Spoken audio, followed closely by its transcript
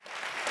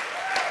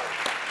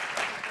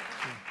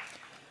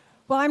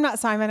Well, I'm not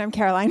Simon, I'm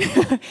Caroline.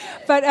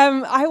 But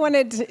we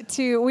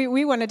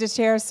wanted to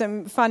share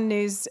some fun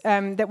news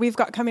that we've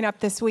got coming up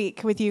this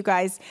week with you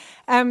guys.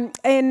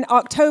 In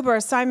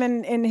October,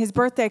 Simon, in his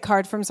birthday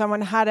card from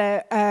someone, had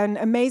an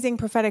amazing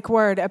prophetic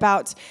word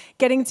about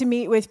getting to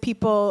meet with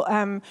people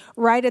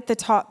right at the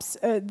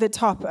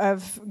top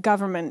of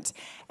government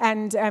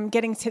and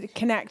getting to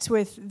connect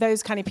with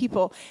those kind of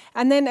people.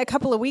 And then a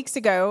couple of weeks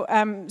ago,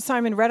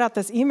 Simon read out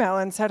this email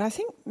and said, I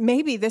think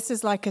maybe this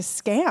is like a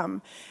scam.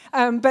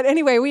 But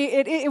anyway,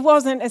 it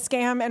wasn't a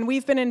scam, and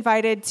we've been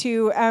invited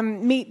to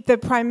meet the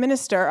Prime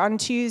Minister on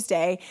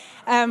Tuesday.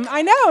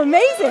 I know,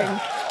 amazing.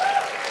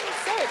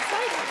 So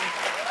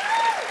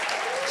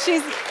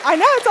exciting. I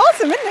know, it's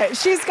awesome, isn't it?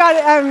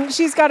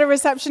 She's got a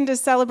reception to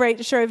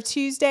celebrate Shrove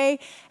Tuesday,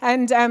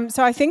 and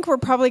so I think we're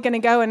probably going to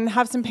go and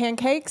have some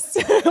pancakes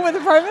with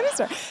the Prime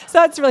Minister. So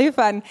that's really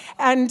fun.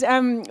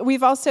 And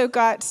we've also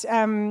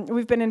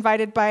we've been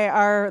invited by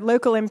our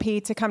local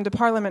MP to come to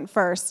Parliament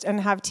first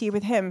and have tea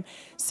with him.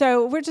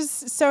 So we're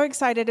just so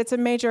excited. It's a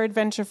major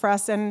adventure for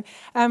us, and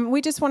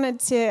we just wanted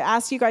to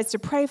ask you guys to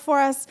pray for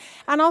us,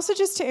 and also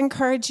just to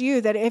encourage you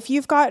that if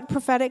you've got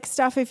prophetic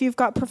stuff, if you've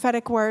got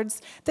prophetic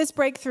words, this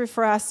breakthrough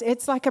for us,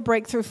 it's like a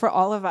breakthrough for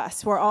all of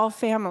us. We're all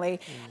family.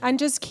 And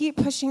just keep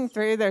pushing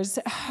through. There's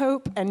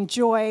hope and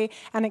joy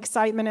and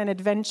excitement and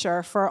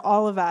adventure for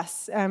all of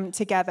us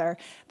together,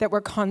 that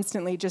we're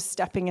constantly just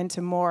stepping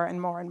into more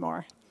and more and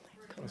more.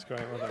 That's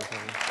great. Well done,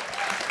 Caroline.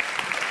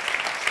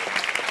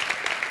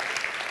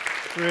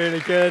 Really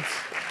good.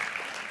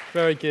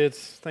 Very good.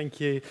 Thank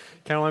you,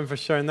 Caroline, for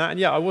sharing that. And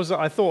yeah,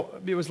 I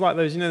thought it was like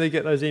those, they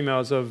get those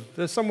emails of,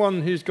 there's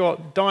someone who's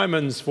got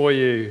diamonds for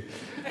you.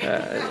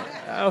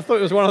 I thought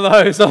it was one of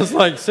those. I was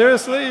like,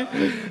 seriously?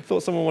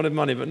 Thought someone wanted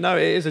money. But no,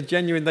 it is a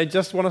genuine, they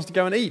just want us to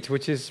go and eat,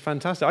 which is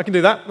fantastic. I can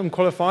do that. I'm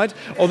qualified.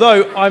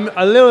 Although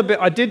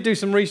I did do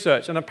some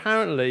research, and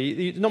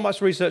apparently, not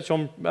much research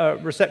on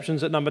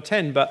receptions at Number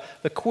 10, but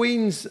the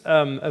Queen's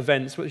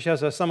events, which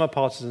has her summer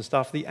parties and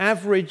stuff, the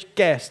average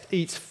guest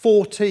eats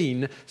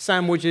 14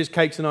 sandwiches,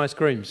 cakes, and ice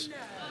creams,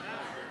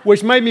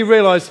 which made me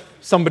realise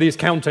somebody is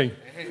counting.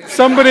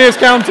 Somebody is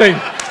counting.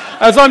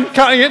 As I'm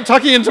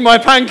tucking into my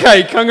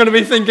pancake, I'm going to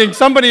be thinking,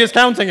 somebody is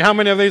counting how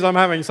many of these I'm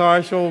having, so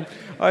I shall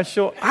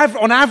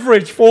on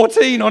average,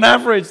 14 on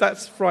average.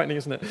 That's frightening,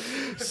 isn't it?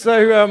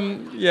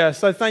 So,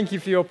 so thank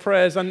you for your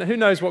prayers, and who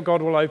knows what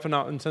God will open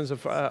up in terms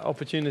of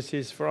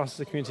opportunities for us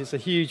as a community. It's a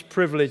huge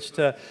privilege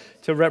to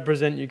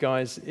represent you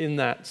guys in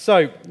that.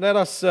 So, let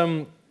us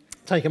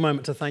take a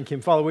moment to thank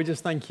Him. Father, we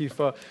just thank you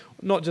for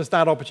not just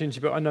that opportunity,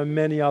 but I know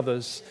many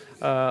others,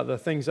 the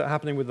things that are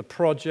happening with the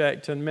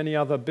project and many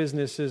other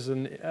businesses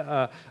and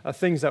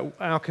things that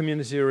our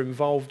community are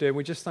involved in.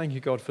 We just thank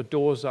you, God, for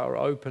doors that are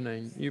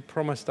opening. You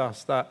promised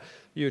us that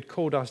you had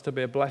called us to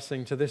be a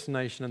blessing to this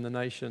nation and the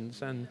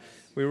nations, and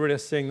we really are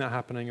seeing that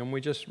happening, and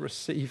we just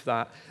receive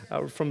that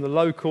from the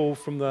local,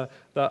 from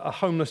a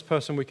homeless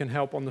person we can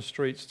help on the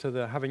streets, to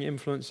the having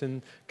influence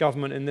in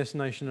government in this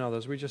nation and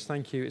others. We just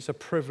thank you. It's a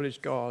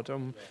privilege, God.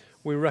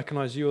 We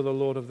recognize you are the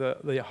Lord of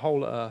the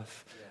whole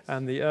earth,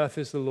 and the earth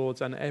is the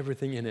Lord's and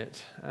everything in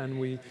it. And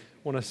we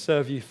want to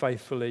serve you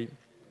faithfully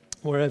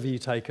wherever you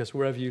take us,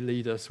 wherever you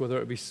lead us,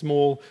 whether it be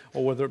small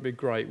or whether it be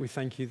great. We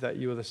thank you that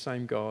you are the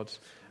same God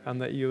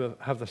and that you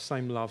have the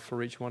same love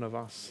for each one of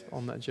us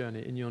on that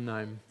journey. In your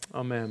name,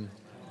 amen.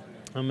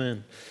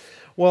 Amen.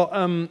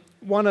 Well,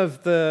 one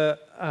of the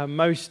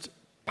most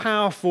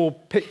powerful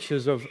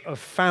pictures of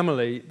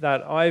family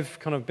that I've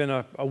kind of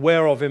been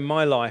aware of in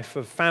my life,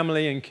 of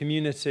family and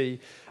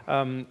community,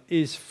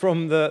 is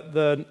from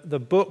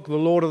the book, The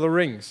Lord of the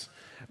Rings,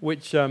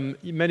 which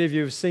many of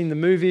you have seen the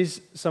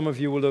movies, some of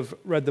you will have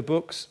read the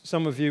books,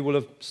 some of you will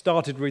have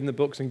started reading the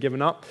books and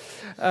given up.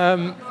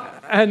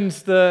 And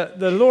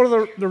the Lord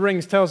of the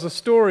Rings tells a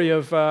story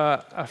of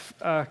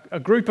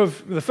a group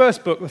of, the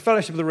first book, The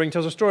Fellowship of the Ring,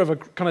 tells a story of a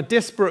kind of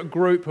disparate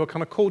group who are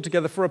kind of called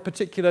together for a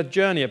particular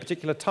journey, a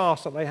particular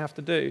task that they have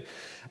to do.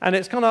 And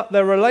it's kind of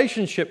their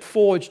relationship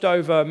forged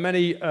over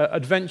many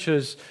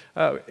adventures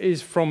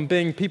is from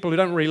being people who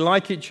don't really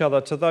like each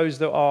other to those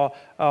that are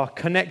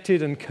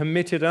connected and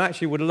committed and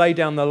actually would lay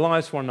down their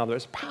lives for one another.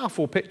 It's a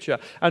powerful picture,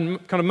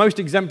 and kind of most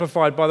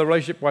exemplified by the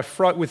relationship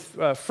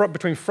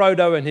between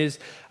Frodo and his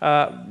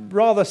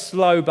rather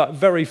slow but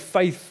very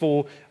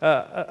faithful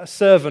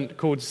servant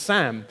called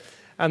Sam.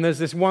 And there's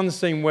this one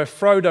scene where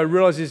Frodo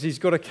realizes he's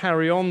got to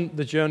carry on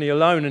the journey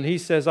alone, and he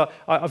says,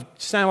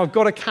 Sam, I've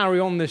got to carry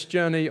on this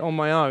journey on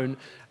my own.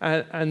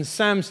 And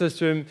Sam says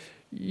to him,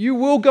 you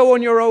will go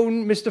on your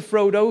own, Mr.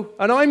 Frodo,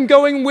 and I'm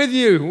going with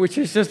you, which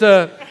is just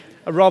a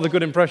rather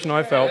good impression,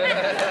 I felt.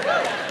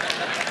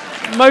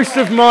 Most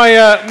of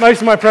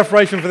my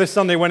preparation for this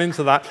Sunday went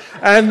into that,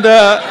 and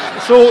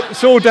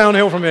it's all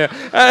downhill from here.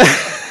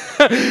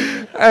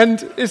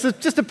 And it's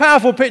just a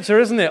powerful picture,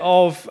 isn't it,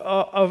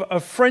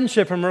 of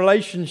friendship and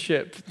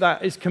relationship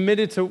that is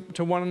committed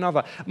to one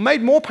another.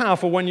 Made more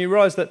powerful when you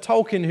realize that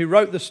Tolkien, who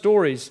wrote the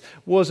stories,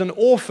 was an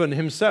orphan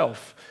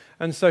himself.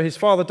 And so his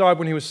father died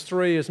when he was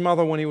 3, his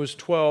mother when he was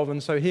 12.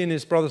 And so he and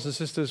his brothers and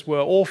sisters were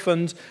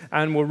orphaned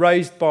and were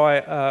raised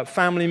by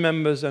family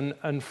members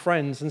and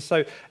friends. And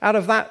so out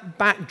of that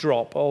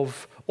backdrop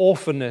of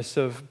orphanness,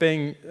 of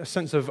being a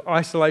sense of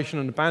isolation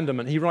and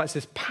abandonment, he writes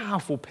this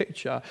powerful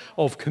picture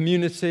of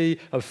community,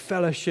 of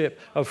fellowship,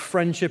 of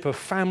friendship, of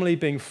family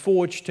being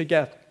forged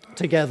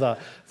together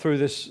through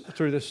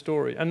this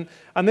story. And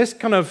this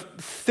kind of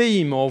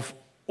theme of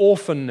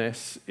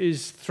orphanness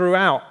is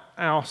throughout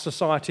our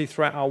society,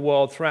 throughout our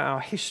world, throughout our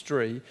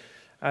history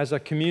as a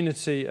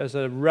community, as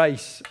a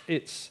race.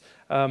 It's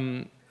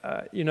I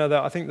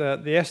think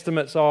the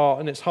estimates are,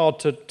 and it's hard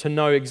to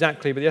know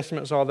exactly, but the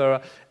estimates are there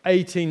are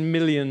 18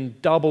 million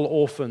double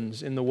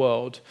orphans in the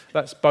world.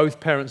 That's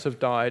both parents have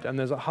died, and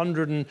there's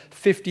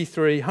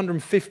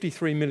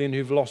 153 million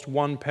who've lost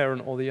one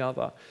parent or the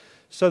other.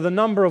 So the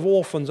number of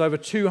orphans, over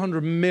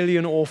 200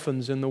 million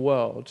orphans in the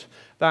world,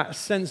 that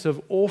sense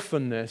of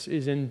orphanness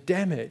is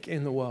endemic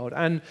in the world.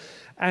 And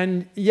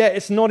yet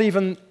it's not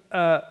even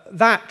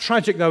that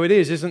tragic though it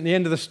is, isn't the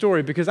end of the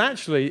story, because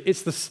actually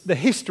it's the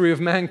history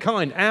of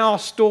mankind. Our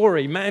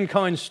story,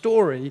 mankind's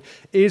story,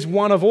 is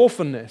one of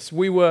orphanness.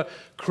 We were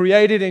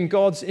created in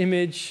God's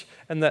image,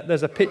 and that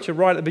there's a picture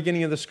right at the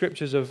beginning of the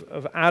scriptures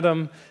of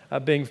Adam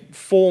being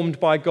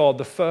formed by God,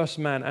 the first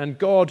man, and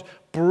God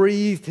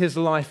breathed his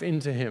life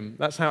into him.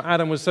 That's how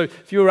Adam was. So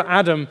if you were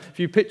Adam, if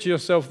you picture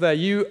yourself there,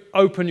 you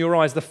open your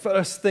eyes, the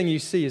first thing you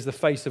see is the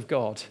face of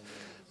God.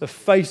 The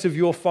face of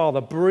your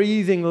Father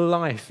breathing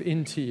life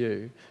into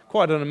you.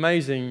 Quite an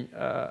amazing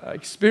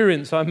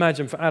experience, I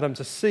imagine, for Adam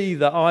to see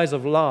the eyes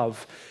of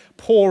love,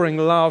 pouring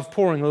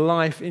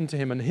life into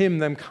him, and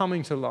them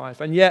coming to life.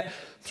 And yet,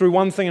 through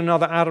one thing and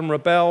another, Adam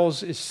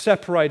rebels, is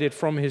separated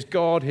from his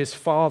God, his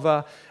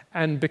Father,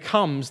 and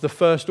becomes the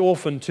first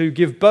orphan to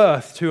give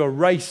birth to a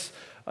race,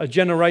 a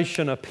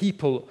generation, a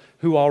people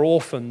who are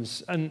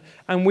orphans. And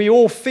we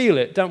all feel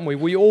it, don't we?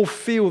 We all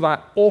feel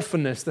that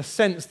orphanness, the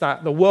sense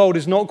that the world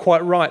is not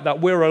quite right,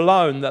 that we're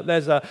alone, that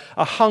there's a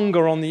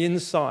hunger on the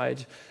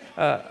inside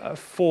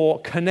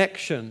for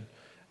connection.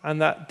 And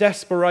that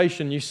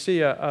desperation, you see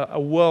a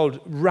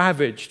world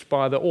ravaged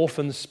by the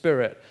orphan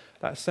spirit,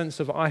 that sense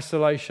of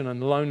isolation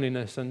and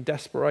loneliness and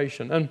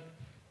desperation.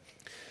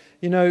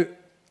 And,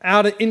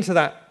 out into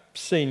that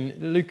scene,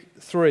 Luke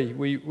 3,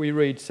 we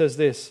read, says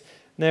this: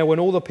 "Now when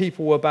all the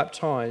people were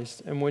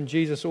baptized, and when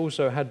Jesus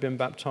also had been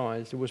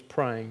baptized and was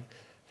praying,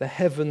 the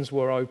heavens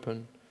were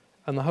open,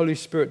 and the Holy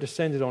Spirit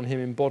descended on him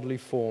in bodily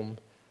form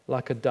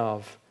like a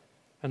dove,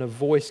 and a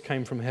voice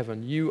came from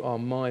heaven, 'You are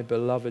my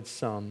beloved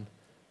Son,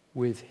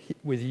 with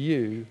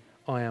you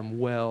I am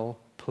well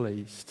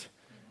pleased.'"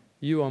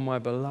 You are my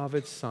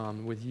beloved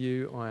Son, with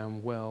you I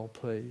am well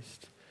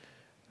pleased.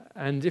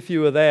 And if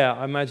you were there,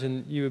 I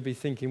imagine you would be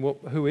thinking, well,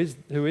 who is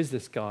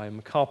this guy? I'm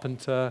a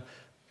carpenter,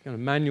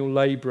 manual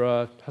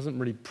laborer, hasn't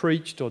really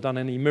preached or done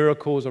any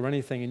miracles or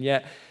anything, and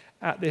yet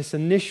at this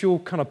initial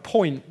kind of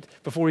point,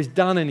 before he's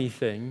done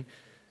anything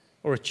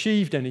or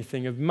achieved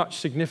anything of much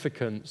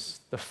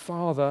significance, the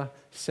Father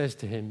says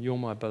to him, "You're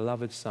my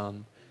beloved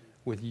Son,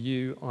 with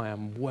you I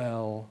am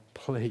well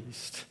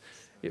pleased."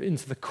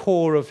 Into the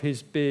core of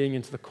his being,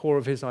 into the core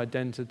of his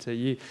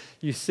identity.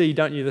 You see,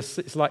 don't you,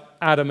 it's like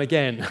Adam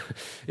again.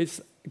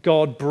 It's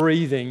God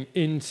breathing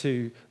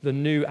into the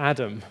new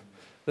Adam,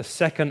 the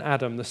second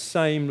Adam, the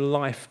same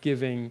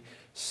life-giving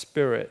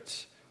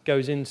spirit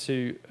goes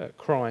into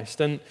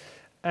Christ.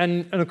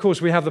 And of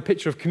course, we have the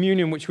picture of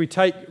communion, which we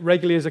take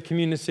regularly as a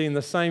community, and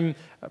the same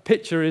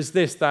picture is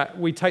this, that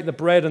we take the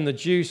bread and the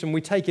juice and we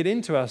take it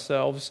into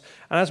ourselves,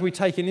 and as we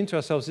take it into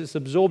ourselves, it's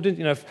absorbed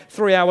in,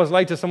 3 hours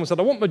later, someone said,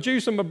 "I want my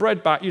juice and my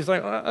bread back." You say,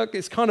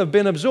 it's kind of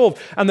been absorbed.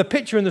 And the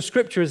picture in the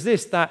scripture is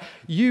this, that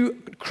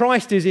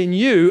Christ is in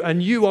you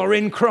and you are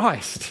in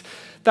Christ.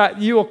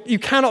 That you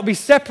cannot be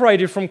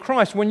separated from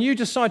Christ. When you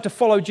decide to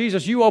follow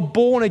Jesus, you are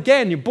born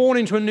again. You're born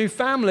into a new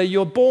family.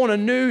 You're born a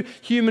new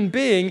human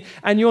being,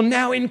 and you're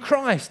now in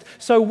Christ.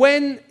 So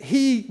when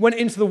he went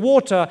into the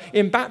water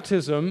in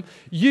baptism,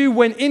 you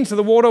went into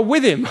the water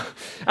with him.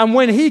 And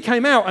when he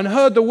came out and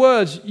heard the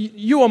words,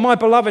 "You are my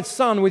beloved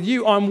Son, with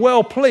you I'm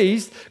well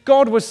pleased,"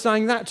 God was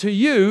saying that to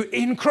you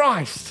in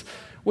Christ,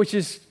 which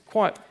is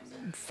quite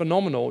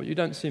phenomenal. You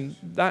don't seem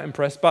that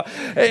impressed, but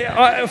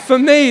for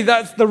me,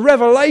 that's the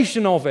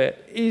revelation of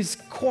it is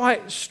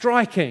quite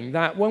striking,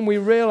 that when we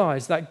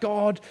realize that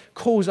God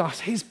calls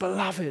us his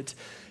beloved,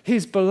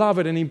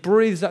 and he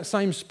breathes that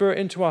same spirit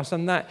into us,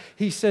 and that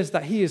he says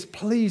that he is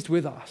pleased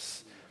with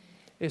us,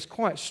 it's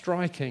quite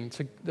striking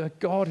that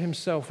God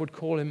himself would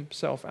call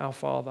himself our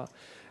Father,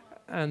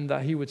 and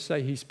that he would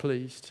say he's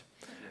pleased.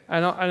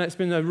 And it's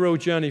been a real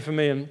journey for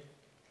me, and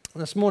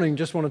this morning,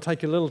 just want to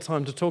take a little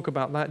time to talk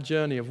about that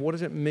journey of what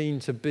does it mean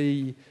to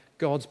be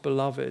God's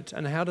beloved,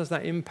 and how does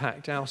that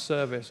impact our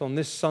service on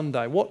this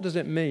Sunday? What does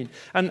it mean?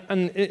 And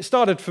it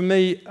started for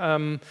me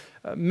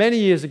many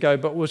years ago,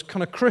 but was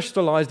kind of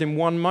crystallized in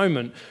one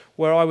moment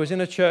where I was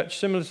in a church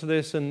similar to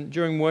this, and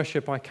during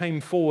worship I came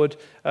forward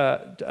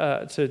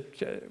to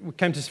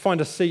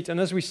find a seat, and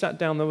as we sat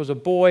down, there was a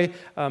boy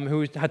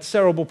who had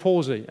cerebral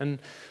palsy, and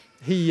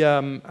He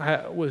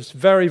was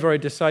very, very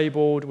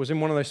disabled, was in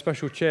one of those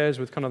special chairs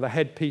with kind of the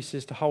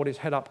headpieces to hold his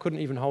head up, couldn't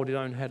even hold his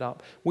own head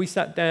up. We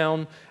sat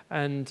down,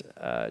 and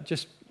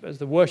just as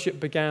the worship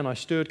began, I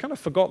stood, kind of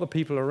forgot the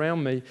people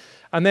around me.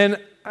 And then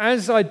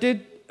as I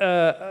did,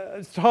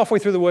 halfway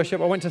through the worship,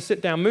 I went to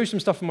sit down, moved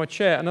some stuff in my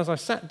chair, and as I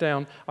sat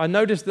down, I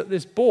noticed that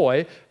this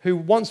boy, who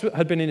once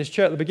had been in his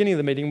chair at the beginning of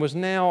the meeting, was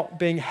now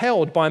being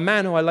held by a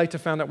man who I later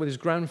found out was his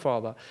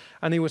grandfather.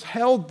 And he was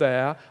held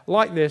there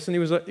like this, and he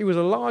was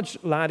a large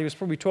lad, he was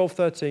probably 12,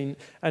 13,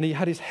 and he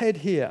had his head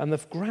here, and the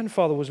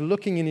grandfather was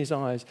looking in his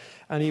eyes,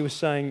 and he was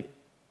saying,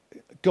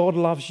 God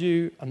loves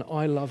you, and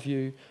I love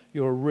you,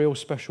 you're a real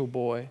special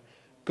boy.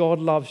 God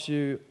loves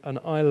you, and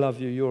I love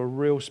you. You're a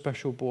real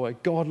special boy.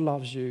 God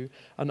loves you,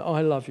 and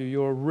I love you.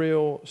 You're a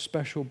real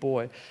special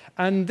boy.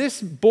 And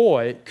this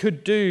boy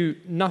could do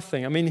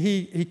nothing. I mean,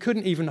 he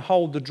couldn't even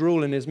hold the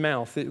drool in his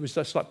mouth. It was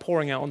just like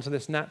pouring out onto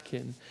this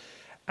napkin.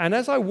 And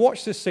as I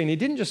watched this scene, he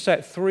didn't just say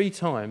it 3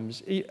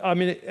 times.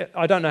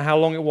 I don't know how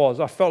long it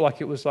was. I felt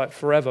like it was like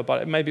forever,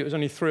 but maybe it was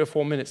only 3 or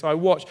 4 minutes. I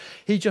watched.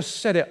 He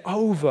just said it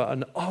over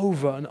and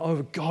over and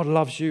over. God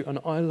loves you and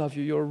I love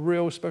you. You're a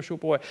real special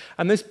boy.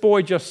 And this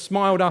boy just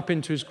smiled up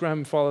into his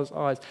grandfather's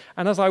eyes.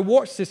 And as I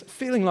watched this,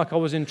 feeling like I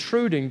was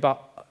intruding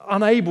but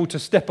unable to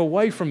step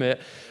away from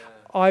it,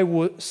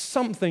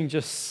 something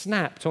just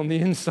snapped on the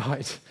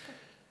inside.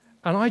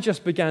 And I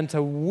just began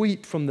to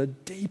weep from the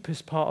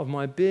deepest part of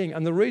my being.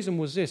 And the reason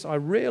was this. I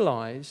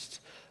realized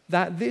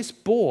that this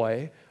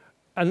boy,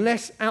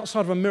 unless outside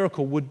of a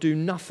miracle, would do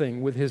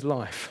nothing with his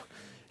life.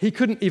 He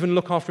couldn't even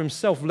look after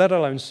himself, let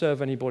alone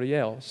serve anybody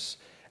else.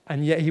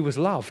 And yet he was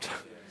loved.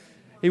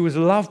 He was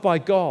loved by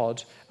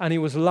God, and he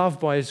was loved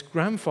by his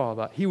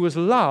grandfather. He was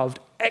loved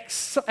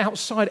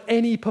outside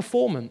any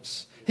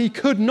performance. He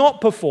could not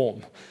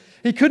perform.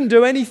 He couldn't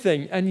do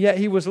anything, and yet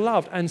he was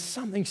loved. And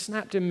something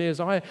snapped in me as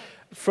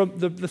from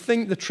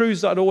the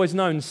truths that I'd always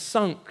known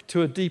sunk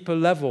to a deeper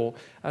level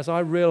as I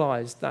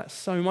realized that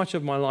so much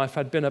of my life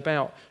had been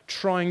about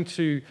trying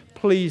to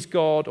please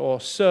God or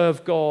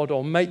serve God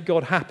or make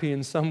God happy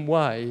in some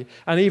way,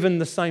 and even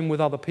the same with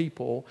other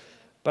people.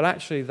 But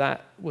actually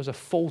that was a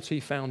faulty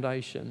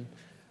foundation,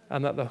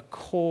 and that the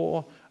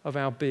core of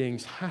our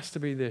beings has to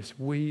be this: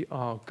 we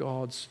are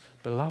God's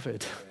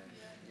beloved.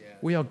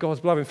 We are God's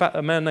beloved. In fact,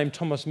 a man named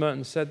Thomas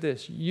Merton said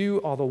this: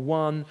 you are the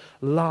one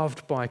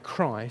loved by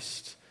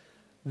Christ.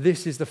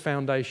 This is the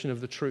foundation of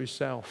the true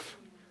self.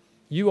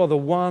 You are the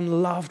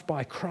one loved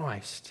by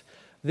Christ.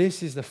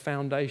 This is the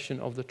foundation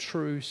of the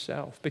true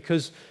self.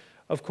 Because,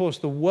 of course,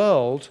 the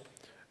world,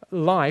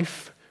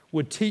 life,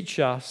 would teach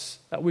us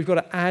that we've got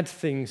to add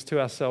things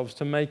to ourselves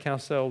to make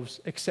ourselves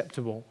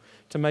acceptable,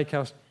 to make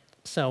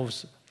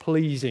ourselves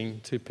pleasing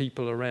to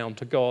people around,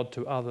 to God,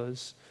 to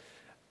others.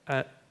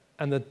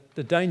 And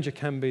the danger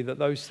can be that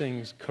those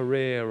things,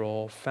 career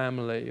or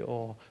family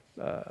or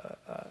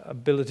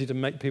ability to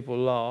make people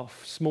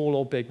laugh, small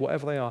or big,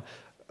 whatever they are,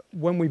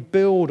 when we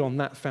build on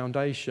that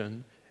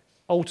foundation,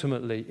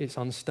 ultimately it's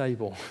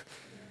unstable.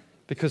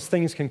 Because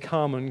things can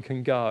come and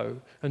can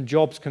go, and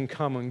jobs can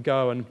come and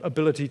go, and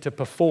ability to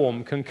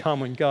perform can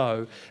come and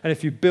go. And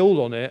if you build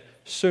on it,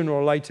 sooner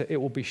or later it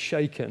will be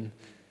shaken,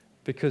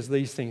 because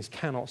these things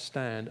cannot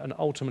stand. And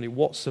ultimately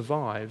what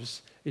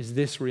survives is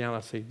this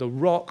reality. The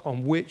rock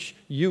on which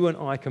you and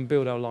I can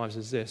build our lives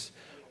is this: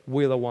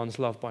 we're the ones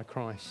loved by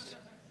Christ.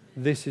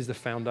 This is the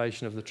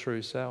foundation of the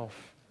true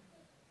self.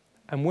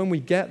 And when we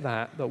get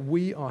that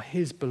we are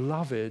his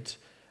beloved,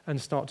 and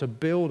start to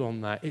build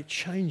on that, it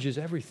changes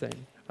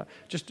everything.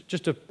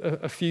 Just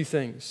a few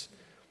things.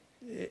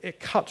 It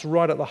cuts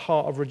right at the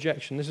heart of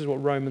rejection. This is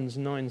what Romans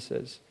 9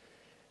 says.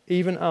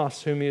 Even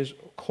us, whom he has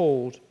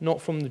called, not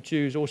from the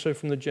Jews, also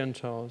from the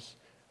Gentiles,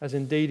 as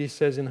indeed he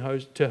says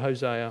to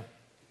Hosea,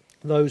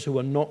 those who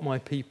are not my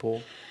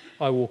people,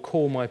 I will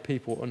call my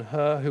people, and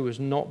her who is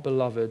not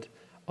beloved,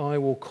 I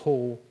will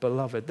call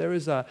beloved. There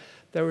is a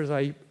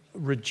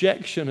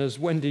rejection, as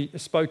Wendy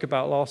spoke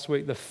about last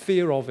week, the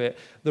fear of it,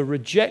 the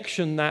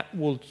rejection that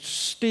will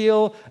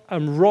steal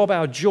and rob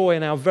our joy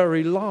in our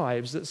very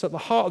lives, that's at the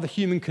heart of the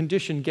human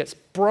condition, gets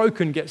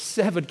broken, gets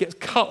severed, gets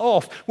cut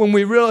off when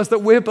we realize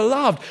that we're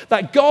beloved,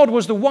 that God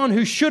was the one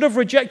who should have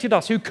rejected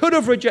us, who could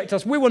have rejected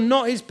us. We were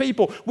not his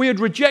people. We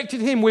had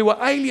rejected him. We were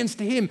aliens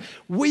to him.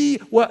 We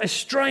were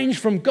estranged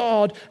from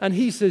God, and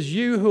he says,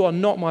 you who are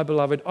not my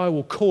beloved, I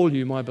will call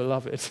you my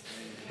beloved.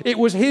 It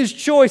was his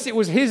choice. It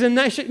was his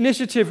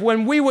initiative.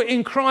 When we were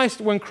in Christ,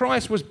 when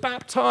Christ was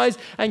baptized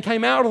and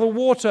came out of the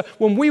water,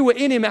 when we were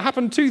in him, it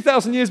happened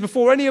 2,000 years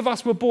before any of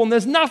us were born.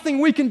 There's nothing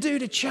we can do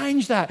to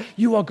change that.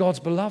 You are God's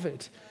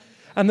beloved.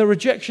 And the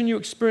rejection you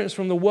experience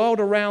from the world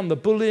around, the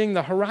bullying,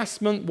 the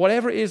harassment,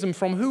 whatever it is, and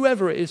from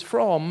whoever it is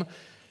from,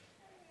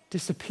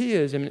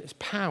 disappears in its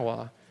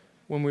power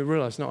when we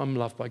realize, no, I'm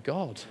loved by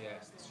God.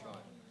 Yes, that's right.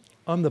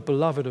 I'm the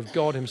beloved of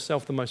God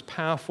himself, the most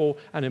powerful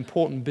and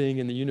important being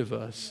in the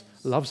universe.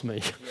 Loves me.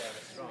 Yeah,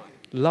 that's right.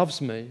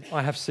 Loves me.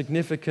 I have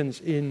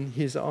significance in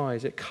his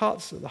eyes. It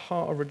cuts at the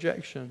heart of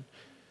rejection.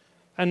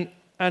 And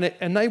And it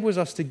enables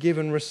us to give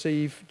and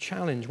receive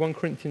challenge. 1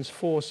 Corinthians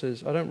 4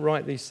 says, I don't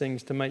write these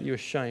things to make you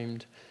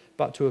ashamed,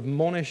 but to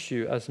admonish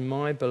you as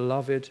my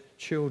beloved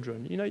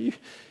children. You know,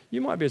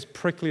 you might be as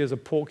prickly as a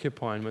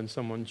porcupine when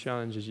someone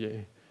challenges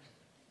you.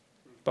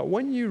 But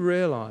when you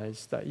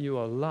realize that you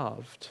are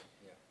loved,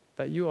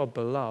 that you are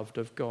beloved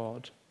of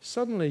God,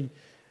 suddenly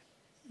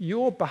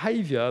your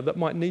behavior that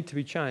might need to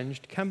be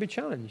changed can be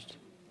challenged,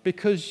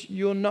 because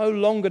you're no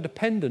longer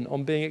dependent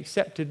on being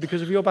accepted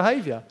because of your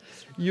behavior.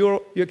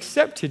 You're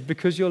accepted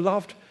because you're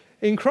loved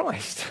in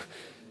Christ.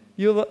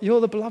 You're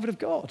the beloved of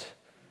God.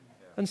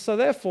 And so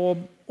therefore,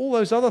 all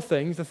those other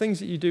things, the things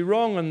that you do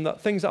wrong and the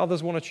things that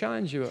others want to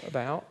challenge you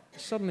about,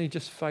 suddenly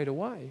just fade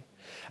away.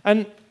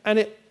 And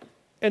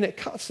it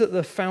cuts at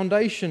the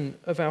foundation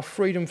of our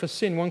freedom for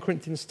sin. 1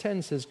 Corinthians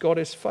 10 says, God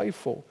is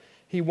faithful.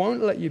 He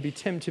won't let you be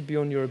tempted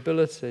beyond your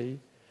ability.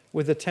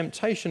 With the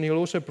temptation, he'll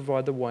also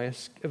provide the way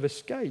of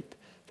escape,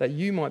 that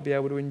you might be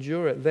able to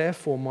endure it.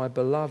 Therefore, my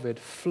beloved,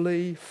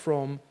 flee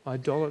from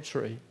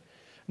idolatry.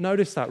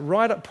 Notice that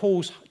right at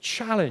Paul's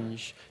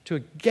challenge to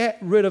get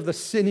rid of the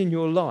sin in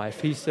your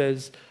life, he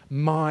says,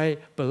 my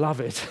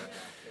beloved.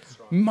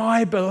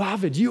 My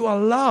beloved, you are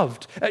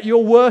loved. At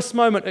your worst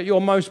moment, at your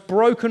most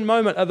broken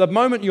moment, at the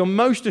moment you're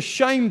most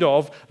ashamed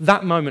of,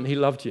 that moment he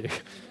loved you.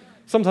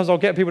 Sometimes I'll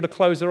get people to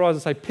close their eyes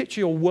and say,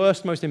 picture your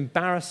worst, most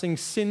embarrassing,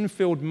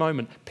 sin-filled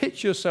moment.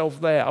 Picture yourself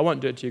there. I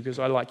won't do it to you because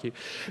I like you.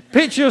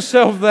 Picture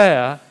yourself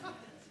there.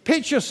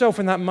 Picture yourself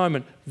in that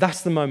moment. That's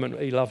the moment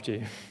he loved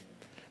you.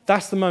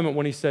 That's the moment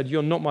when he said,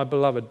 you're not my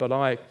beloved, but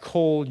I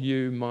call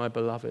you my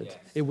beloved. Yes.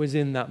 It was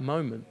in that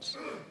moment.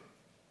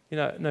 You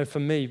know, no,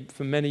 for me,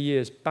 for many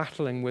years,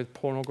 battling with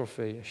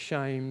pornography,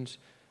 ashamed,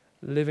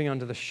 living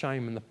under the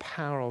shame and the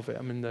power of it.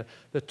 I mean,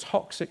 the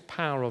toxic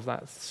power of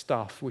that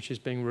stuff, which is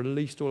being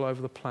released all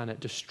over the planet,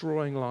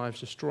 destroying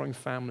lives, destroying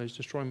families,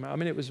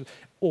 it was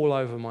all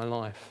over my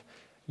life.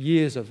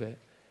 Years of it.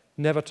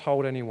 Never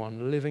told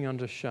anyone, living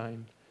under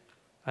shame.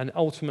 And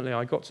ultimately,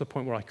 I got to the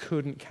point where I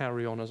couldn't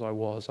carry on as I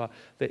was.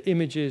 The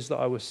images that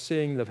I was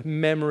seeing, the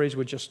memories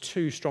were just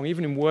too strong.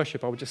 Even in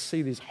worship, I would just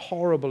see these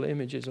horrible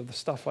images of the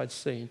stuff I'd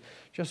seen,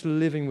 just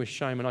living with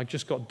shame, and I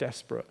just got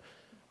desperate.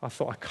 I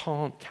thought, I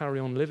can't carry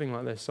on living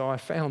like this. So I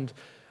found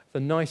the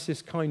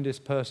nicest,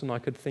 kindest person I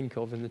could think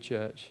of in the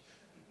church.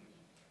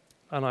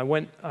 And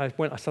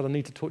I said, I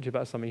need to talk to you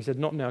about something. He said,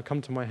 not now, come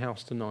to my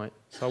house tonight.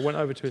 So I went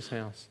over to his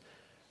house.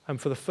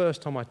 And for the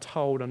first time, I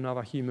told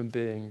another human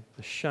being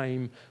the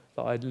shame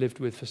that I'd lived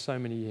with for so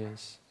many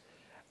years.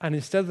 And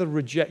instead of the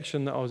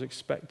rejection that I was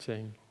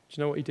expecting, do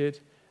you know what he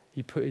did?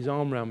 He put his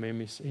arm around me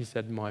and he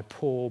said, my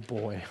poor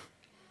boy.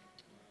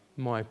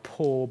 My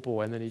poor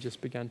boy. And then he just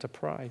began to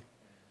pray.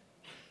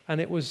 And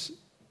it was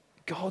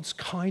God's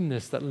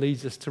kindness that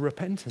leads us to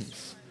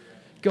repentance.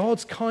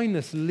 God's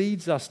kindness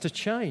leads us to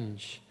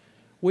change.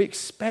 We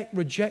expect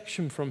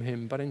rejection from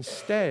him, but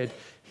instead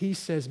he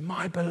says,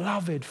 my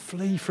beloved,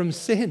 flee from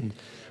sin.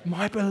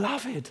 My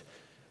beloved.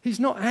 He's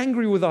not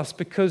angry with us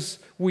because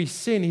we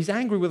sin. He's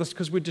angry with us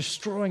because we're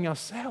destroying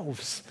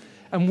ourselves.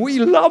 And we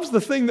love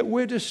the thing that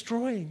we're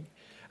destroying.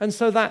 And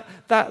so that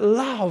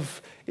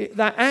love,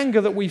 that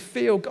anger that we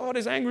feel, God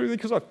is angry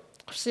because I've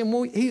sin.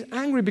 Well, he's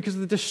angry because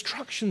of the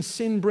destruction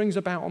sin brings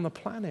about on the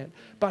planet.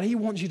 But he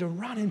wants you to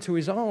run into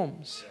his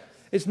arms.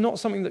 It's not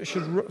something that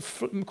should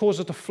cause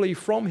us to flee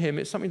from him.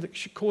 It's something that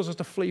should cause us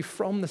to flee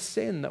from the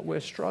sin that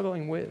we're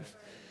struggling with.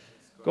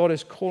 God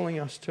is calling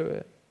us to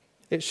it.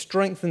 It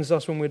strengthens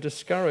us when we're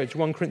discouraged.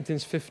 1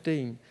 Corinthians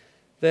 15.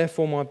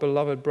 Therefore, my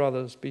beloved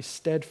brothers, be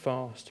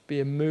steadfast, be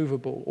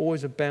immovable,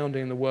 always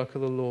abounding in the work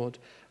of the Lord,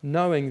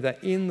 knowing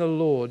that in the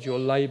Lord your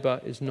labor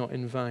is not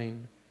in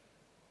vain.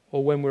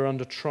 Or when we're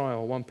under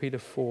trial, 1 Peter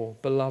 4,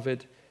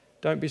 beloved,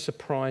 don't be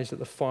surprised at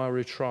the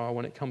fiery trial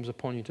when it comes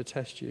upon you to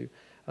test you,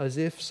 as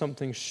if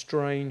something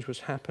strange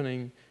was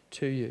happening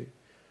to you.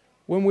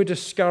 When we're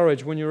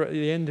discouraged, when you're at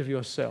the end of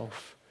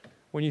yourself,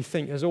 when you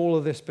think, has all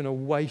of this been a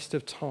waste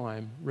of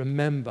time?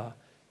 Remember,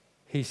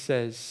 he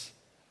says,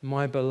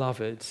 my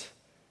beloved,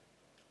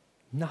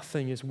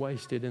 nothing is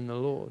wasted in the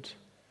Lord.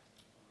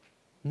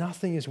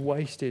 Nothing is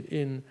wasted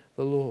in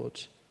the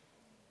Lord.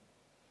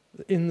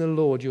 In the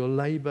Lord, your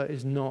labor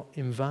is not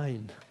in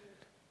vain.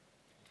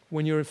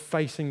 When you're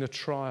facing the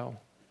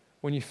trial,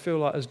 when you feel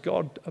like, has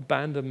God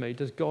abandoned me?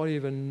 Does God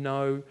even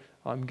know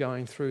I'm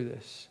going through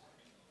this?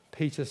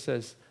 Peter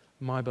says,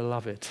 my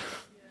beloved,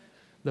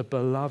 the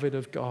beloved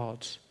of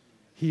God,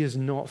 he has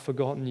not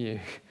forgotten you.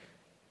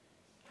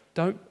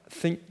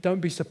 Don't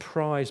be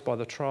surprised by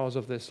the trials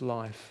of this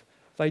life.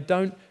 They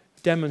don't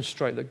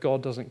demonstrate that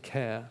God doesn't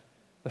care.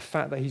 The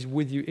fact that he's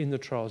with you in the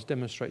trials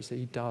demonstrates that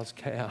he does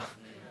care.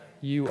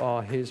 You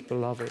are his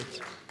beloved.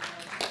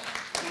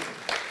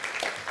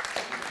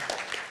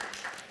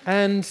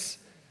 And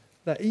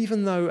that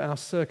even though our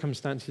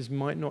circumstances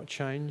might not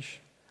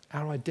change,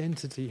 our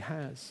identity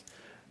has.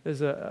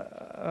 There's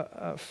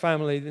a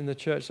family in the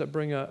church that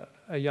bring a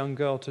young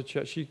girl to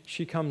church.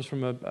 She comes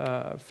from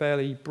a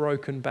fairly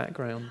broken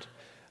background.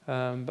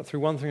 But through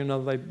one thing or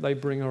another, they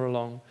bring her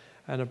along.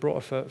 and I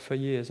brought her for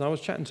years. And I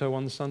was chatting to her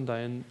one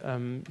Sunday,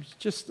 and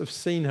just have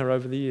seen her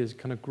over the years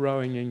kind of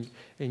growing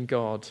in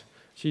God.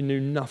 She knew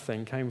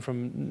nothing, came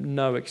from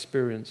no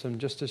experience, and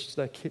just as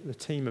the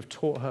team have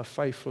taught her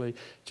faithfully,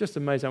 just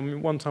amazing. I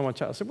mean, one time I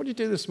chatted, I said, "What did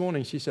you do this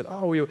morning?" She said,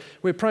 "Oh, we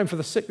were praying for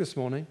the sick this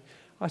morning."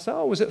 I said,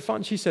 "Oh, was it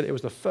fun?" She said, "It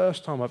was the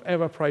first time I've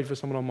ever prayed for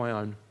someone on my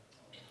own."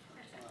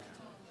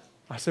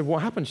 I said,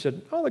 "What happened?" She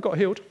said, "Oh, they got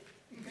healed."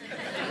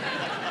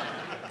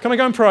 Can I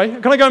go and pray?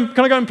 Can I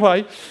go and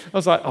play? I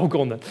was like, "Oh,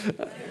 go on then."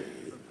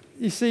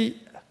 You see,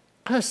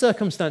 her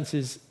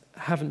circumstances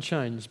haven't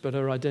changed, but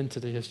her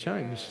identity has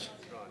changed.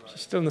 She's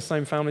still in the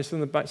same family,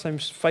 still in the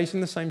facing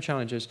the same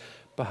challenges,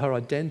 but her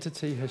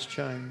identity has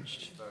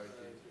changed.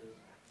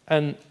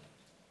 And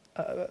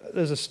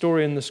there's a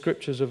story in the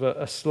scriptures of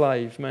a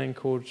slave, a man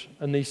called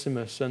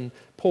Onesimus, and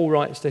Paul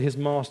writes to his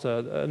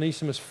master.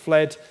 Onesimus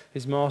fled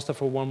his master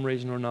for one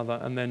reason or another,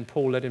 and then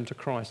Paul led him to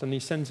Christ, and he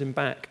sends him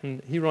back,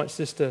 and he writes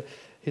this to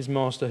his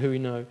master, who he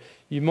know: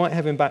 "You might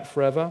have him back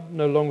forever,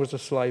 no longer as a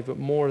slave, but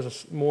more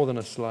than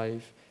a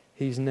slave.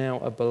 He's now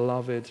a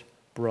beloved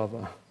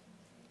brother."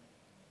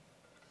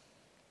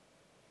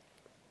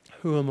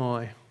 "Who am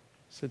I?"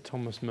 said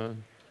Thomas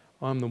Merton.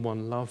 "I'm the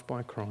one loved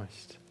by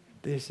Christ."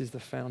 This is the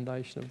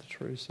foundation of the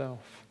true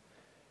self.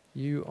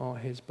 You are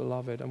his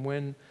beloved. And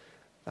when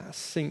that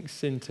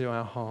sinks into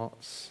our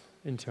hearts,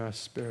 into our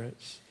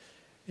spirits,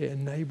 it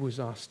enables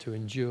us to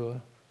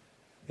endure.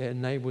 It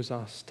enables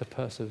us to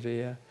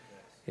persevere.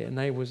 It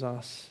enables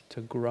us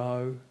to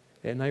grow.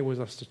 It enables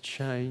us to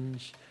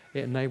change.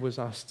 It enables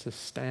us to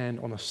stand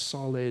on a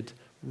solid,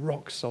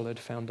 rock-solid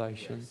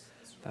foundation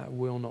that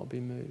will not be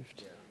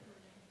moved.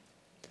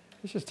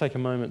 Let's just take a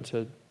moment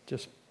to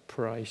just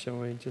pray, shall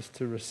we? Just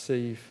to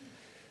receive,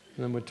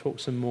 and then we'll talk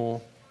some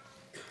more.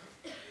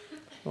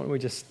 Why don't we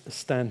just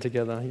stand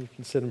together? You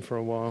can sit them for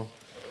a while.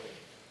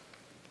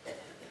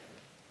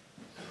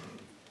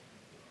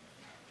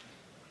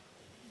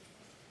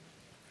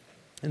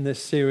 In this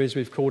series,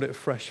 we've called it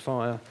Fresh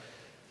Fire.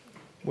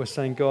 We're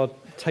saying, God,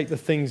 take the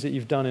things that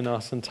you've done in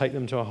us and take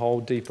them to a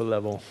whole deeper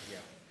level.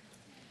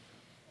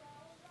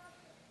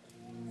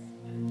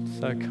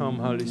 So come,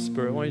 Holy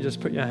Spirit. Why don't you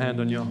just put your hand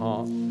on your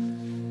heart?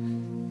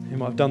 You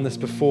might have done this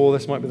before.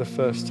 This might be the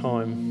first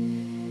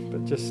time.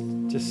 But just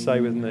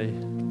say with me,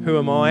 who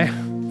am I?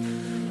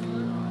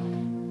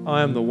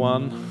 I am the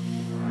one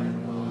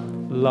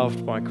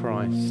loved by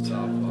Christ.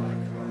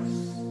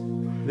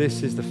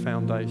 This is the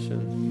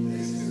foundation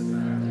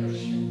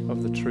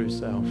of the true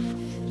self.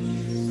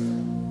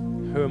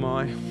 Who am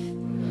I?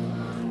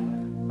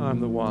 I am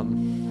the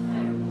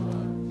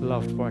one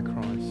loved by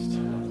Christ.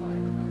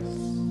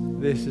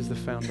 This is the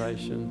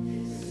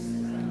foundation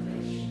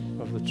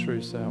of the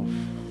true self.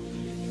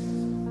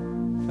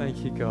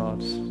 Thank you, God.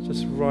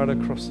 Just right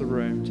across the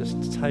room,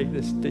 just take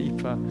this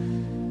deeper.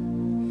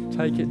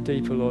 Take it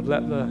deeper, Lord.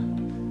 Let the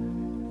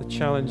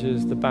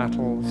challenges, the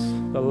battles,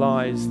 the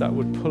lies that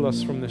would pull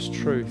us from this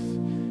truth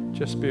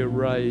just be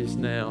erased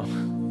now.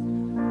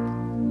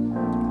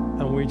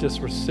 And we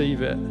just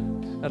receive it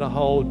at a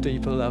whole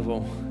deeper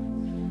level.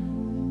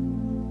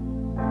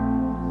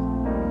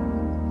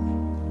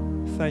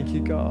 Thank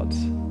you, God.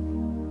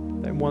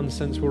 In one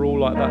sense, we're all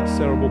like that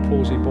cerebral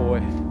palsy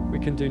boy. We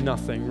can do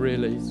nothing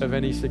really of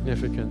any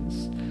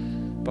significance,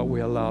 but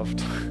we are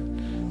loved.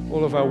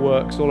 All of our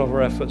works, all of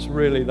our efforts,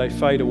 really, they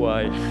fade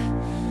away.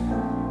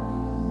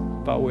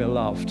 But we're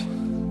loved.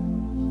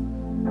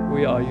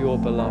 We are your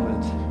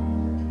beloved.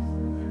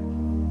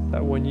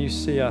 That when you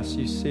see us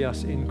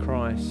in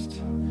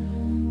Christ.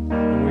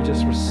 And we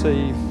just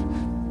receive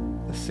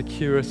the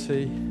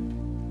security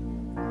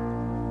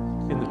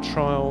in the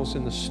trials,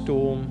 in the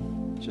storm.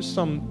 Just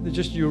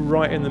you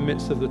right in the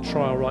midst of the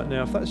trial right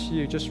now. If that's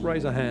you, just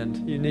raise a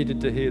hand. You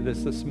needed to hear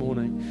this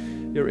morning.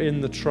 You're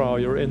in the trial,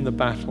 you're in the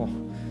battle.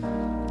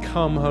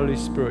 Come, Holy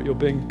Spirit. You're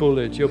being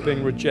bullied, you're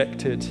being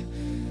rejected.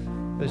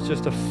 There's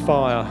just a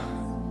fire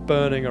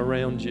burning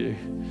around you.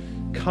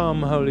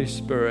 Come, Holy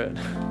Spirit.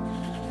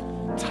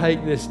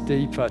 Take this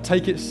deeper.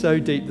 Take it so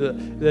deep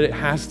that it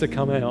has to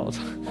come out,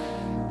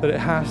 that it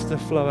has to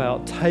flow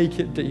out. Take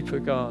it deeper,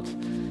 God.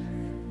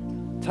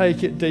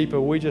 Take it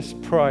deeper. We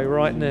just pray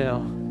right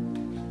now.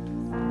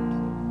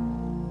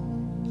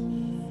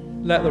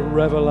 Let the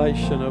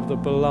revelation of the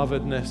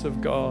belovedness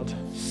of God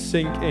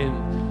sink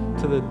in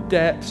to the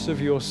depths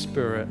of your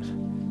spirit.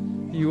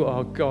 You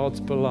are God's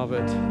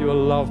beloved. You are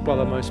loved by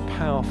the most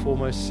powerful,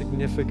 most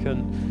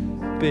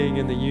significant being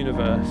in the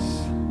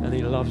universe. And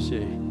he loves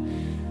you.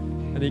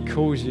 And he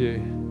calls you.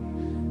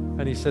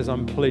 And he says,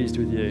 I'm pleased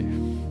with you.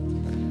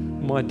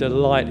 My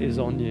delight is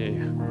on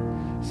you.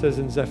 It says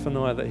in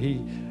Zephaniah that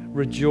he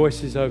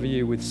rejoices over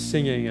you with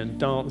singing and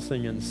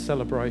dancing and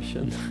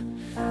celebration.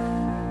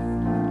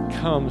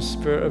 Come,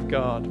 Spirit of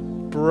God,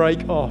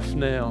 break off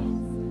now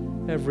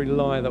every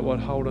lie that would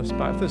hold us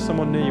back. If there's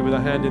someone near you with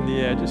a hand in the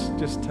air,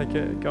 just take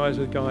it. Guys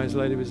with guys,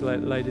 ladies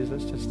with ladies,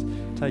 let's just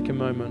take a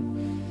moment.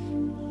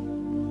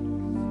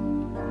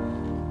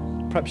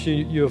 Perhaps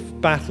you're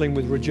battling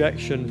with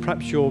rejection.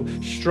 Perhaps you're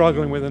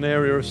struggling with an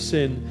area of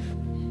sin.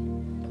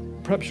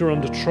 Perhaps you're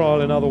under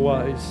trial in other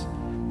ways.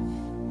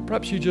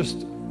 Perhaps you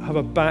just have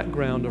a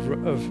background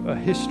of a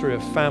history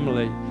of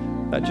family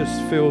that just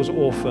feels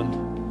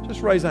orphaned.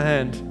 Just raise a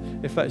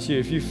hand if that's you.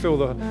 If you feel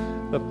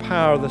the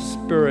power of the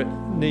Spirit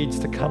needs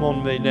to come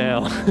on me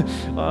now.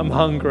 I'm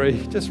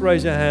hungry. Just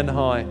raise your hand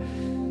high.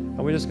 And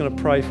we're just going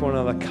to pray for one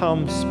another.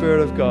 Come,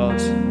 Spirit of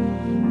God,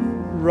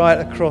 right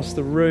across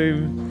the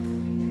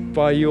room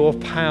by your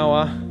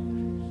power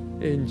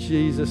in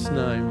Jesus'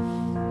 name.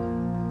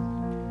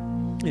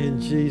 In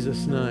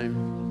Jesus'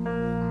 name.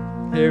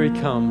 Here he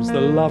comes, the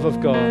love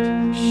of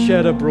God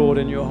shed abroad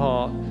in your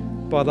heart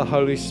by the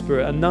Holy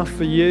Spirit. Enough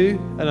for you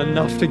and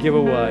enough to give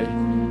away.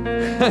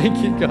 Thank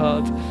you,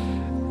 God.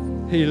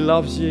 He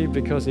loves you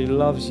because he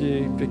loves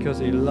you, because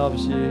he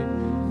loves you,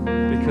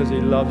 because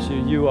he loves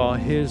you. You are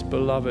his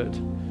beloved.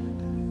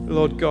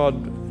 Lord God,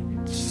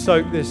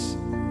 soak this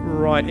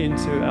right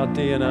into our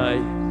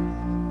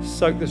DNA.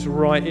 Soak this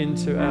right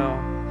into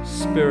our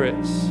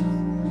spirits.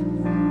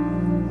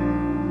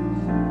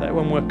 That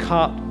when we're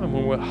cut and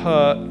when we're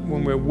hurt,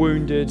 when we're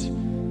wounded,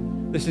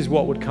 this is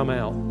what would come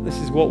out. This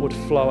is what would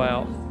flow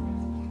out.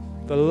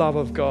 The love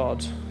of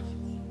God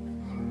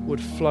would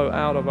flow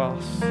out of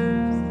us.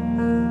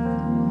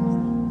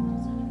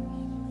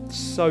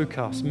 Soak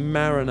us,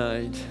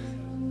 marinate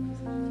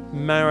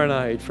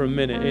for a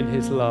minute in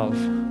his love.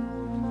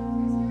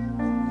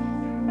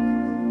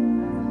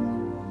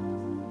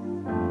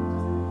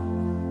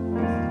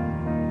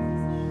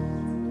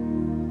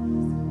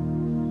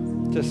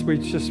 We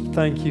just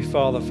thank you,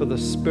 Father, for the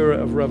spirit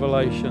of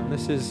revelation.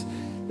 This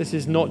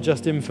is not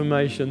just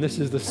information. This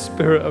is the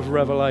spirit of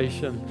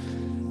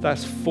revelation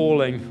that's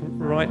falling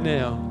right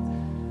now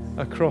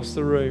across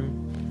the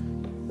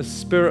room. The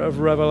spirit of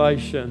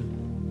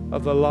revelation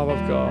of the love of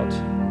God.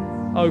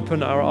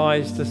 Open our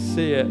eyes to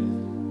see it.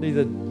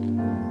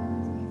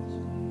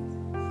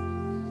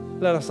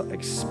 Let us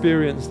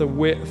experience the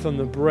width and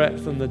the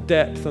breadth and the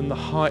depth and the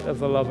height of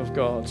the love of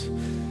God.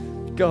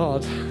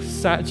 God,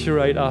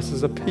 saturate us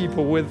as a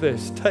people with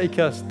this. Take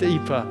us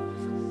deeper.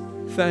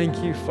 Thank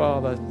you,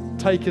 Father.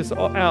 Take us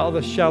out of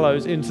the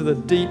shallows into the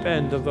deep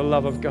end of the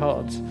love of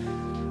God.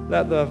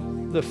 Let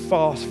the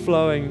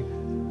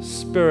fast-flowing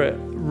Spirit,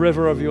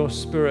 river of your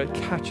Spirit,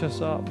 catch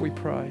us up, we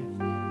pray.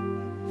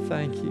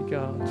 Thank you,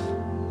 God.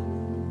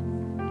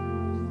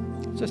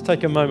 Just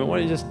take a moment. Why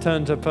don't you just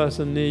turn to a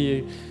person near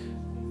you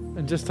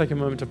and just take a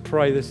moment to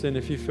pray this in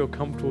if you feel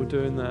comfortable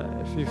doing that.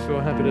 If you feel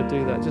happy to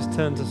do that, just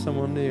turn to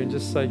someone near and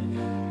just say,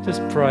 just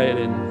pray it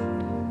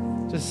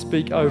in. Just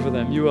speak over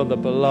them. You are the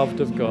beloved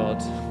of God.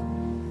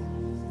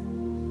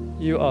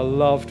 You are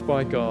loved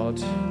by God.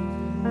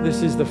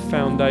 This is the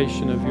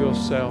foundation of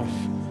yourself.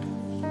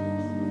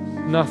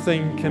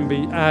 Nothing can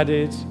be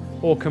added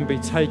or can be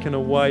taken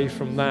away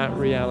from that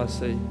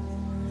reality.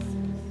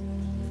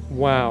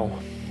 Wow.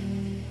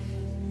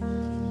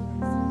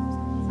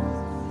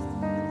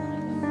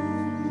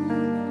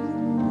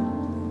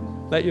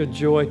 Let your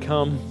joy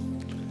come.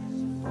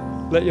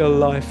 Let your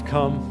life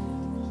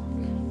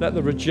come. Let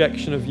the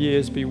rejection of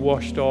years be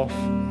washed off.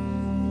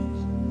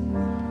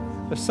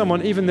 If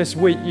someone, even this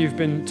week, you've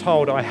been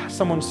told,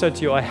 someone said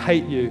to you, I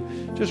hate you.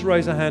 Just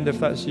raise a hand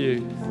if that's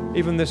you.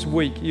 Even this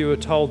week, you were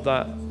told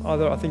that.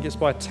 Either, I think it's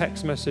by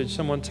text message.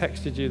 Someone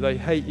texted you, they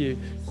hate you.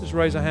 Just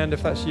raise a hand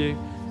if that's you.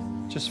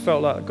 Just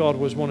felt like God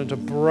was wanting to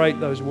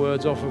break those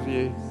words off of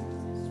you.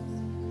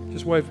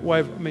 Just wave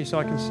at me so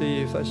I can see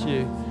you if that's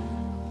you.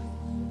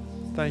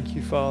 Thank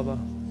you, Father.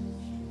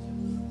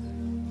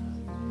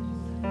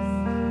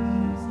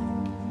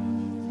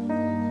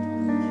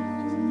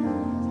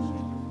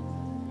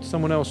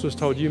 Someone else was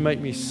told, you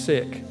make me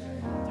sick.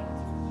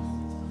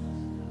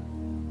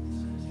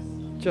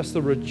 Just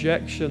the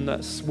rejection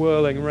that's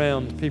swirling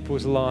around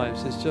people's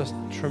lives is just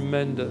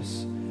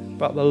tremendous.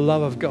 But the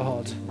love of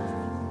God,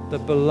 the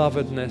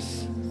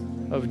belovedness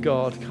of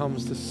God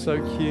comes to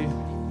soak you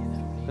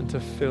and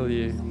to fill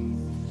you.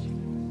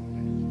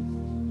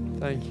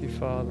 Thank you,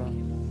 Father.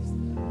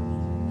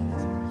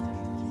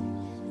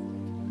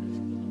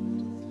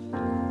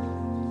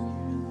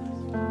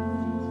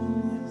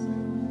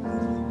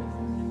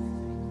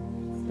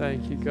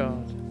 Thank you,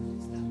 God.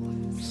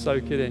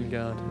 Soak it in,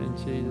 God, in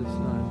Jesus'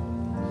 name.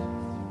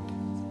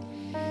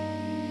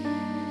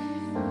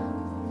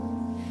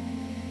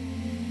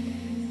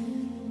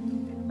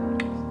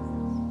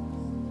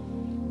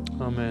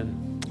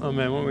 Amen.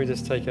 Amen. Why don't we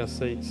just take our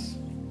seats?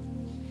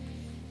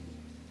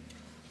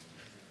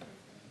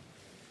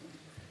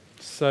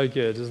 So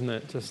good, isn't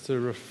it? Just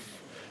to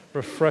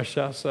refresh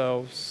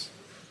ourselves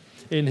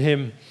in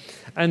Him.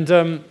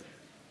 And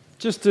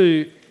just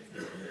to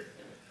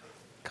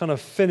kind of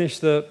finish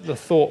the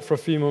thought for a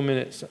few more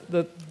minutes.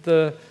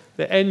 The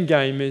end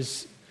game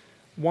is,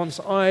 once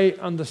I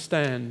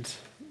understand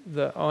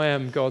that I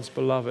am God's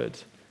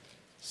beloved,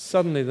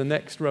 suddenly the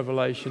next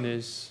revelation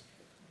is,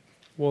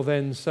 well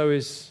then, so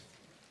is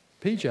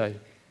PJ.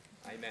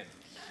 Amen.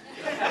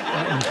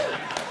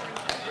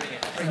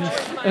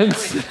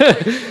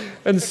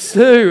 And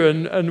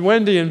Sue and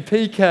Wendy and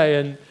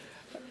PK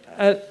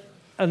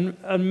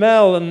and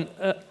Mel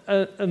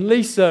and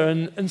Lisa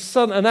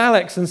and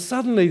Alex, and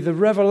suddenly the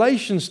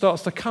revelation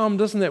starts to come,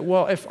 doesn't it?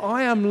 Well, if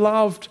I am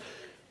loved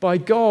by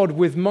God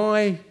with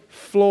my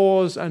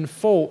flaws and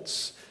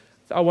faults,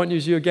 I won't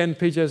use you again,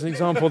 PJ, as an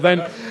example, then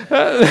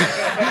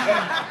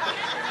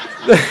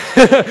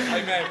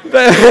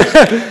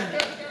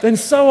then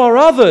so are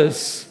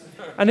others.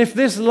 And if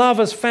this love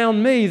has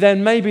found me,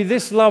 then maybe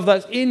this love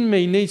that's in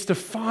me needs to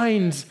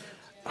find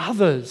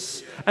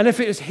others. And if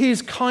it is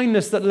his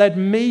kindness that led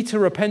me to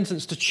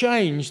repentance, to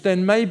change,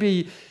 then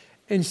maybe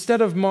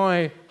instead of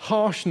my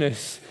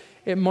harshness,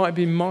 it might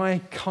be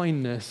my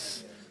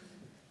kindness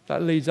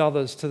that leads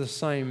others to the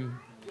same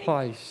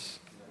place.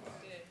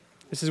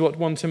 This is what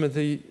 1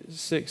 Timothy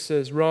 6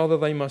 says, rather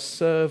they must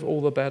serve all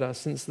the better,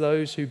 since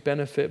those who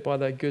benefit by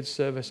their good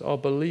service are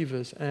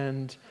believers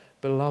and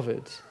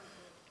beloved.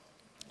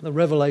 The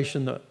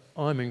revelation that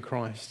I'm in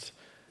Christ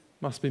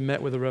must be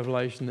met with a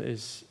revelation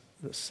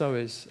that so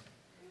is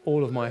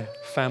all of my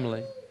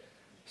family.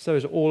 So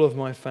is all of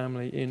my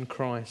family in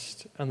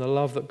Christ. And the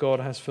love that God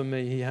has for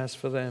me, he has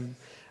for them.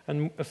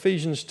 And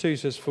Ephesians 2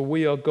 says, for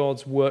we are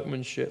God's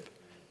workmanship,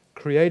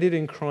 created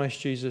in Christ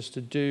Jesus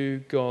to do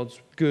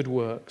God's good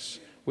works,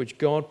 which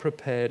God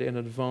prepared in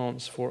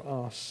advance for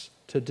us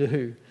to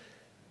do.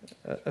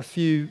 A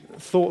few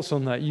thoughts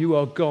on that. You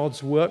are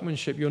God's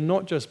workmanship. You're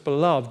not just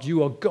beloved,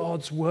 you are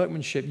God's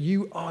workmanship.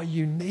 You are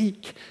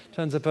unique.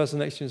 Turn to the person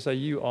next to you and say,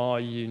 you are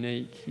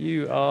unique.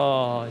 You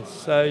are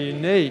so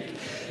unique.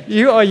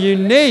 You are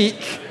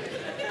unique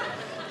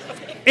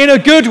in a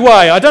good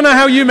way. I don't know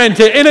how you meant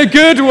it. In a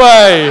good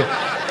way.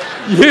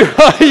 You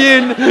are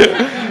unique.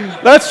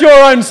 That's your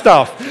own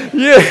stuff.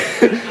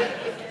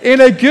 In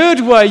a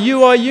good way,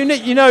 you are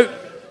unique. You know,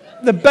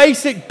 the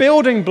basic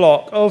building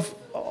block of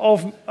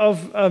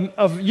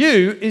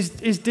you is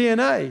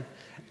DNA,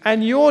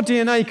 and your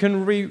DNA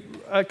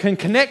can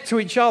connect to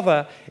each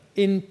other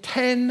in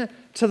 10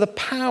 to the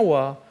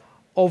power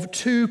of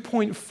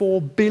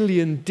 2.4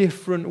 billion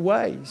different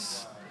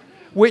ways,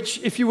 which,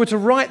 if you were to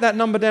write that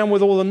number down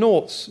with all the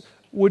noughts,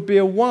 would be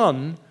a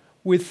 1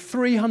 with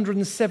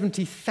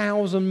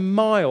 370,000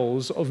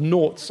 miles of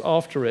noughts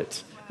after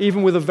it,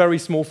 even with a very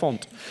small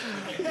font.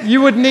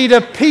 You would need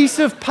a piece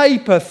of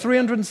paper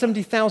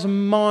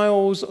 370,000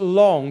 miles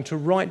long to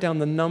write down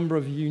the number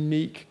of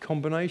unique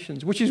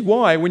combinations, which is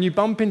why when you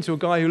bump into a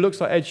guy who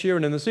looks like Ed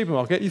Sheeran in the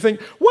supermarket, you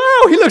think,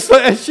 wow, he looks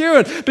like Ed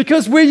Sheeran,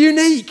 because we're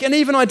unique, and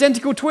even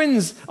identical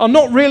twins are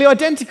not really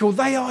identical.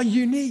 They are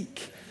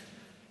unique.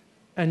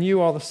 And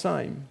you are the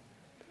same.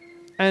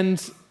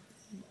 And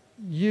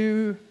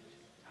you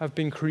have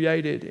been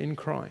created in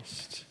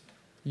Christ.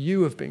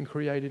 You have been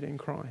created in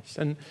Christ.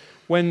 And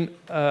when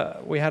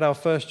we had our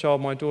first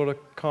child, my daughter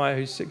Kaya,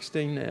 who's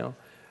 16 now,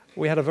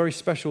 we had a very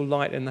special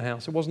light in the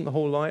house. It wasn't the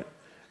hall light.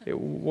 It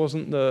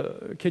wasn't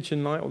the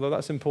kitchen light, although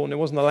that's important. It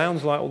wasn't the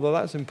lounge light, although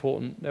that's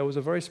important. There was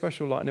a very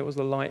special light, and it was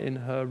the light in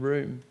her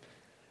room.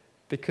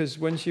 Because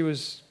when she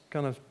was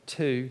kind of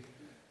 2,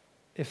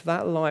 if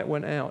that light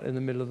went out in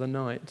the middle of the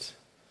night,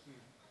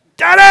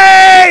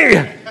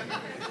 Daddy!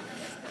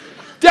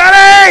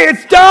 Daddy,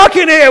 it's dark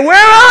in here. Where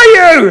are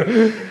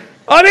you?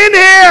 I'm in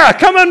here.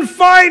 Come and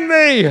find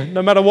me.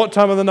 No matter what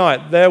time of the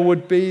night, there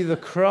would be the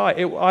cry.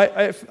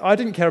 I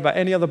didn't care about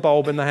any other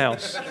bulb in the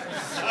house.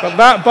 But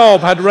that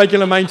bulb had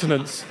regular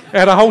maintenance. It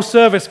had a whole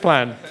service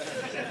plan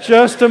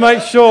just to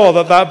make sure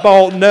that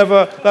bulb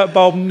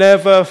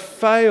never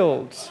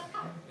failed.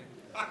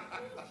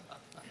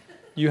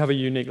 You have a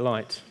unique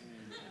light.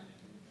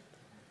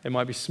 It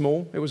might be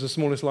small. It was the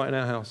smallest light in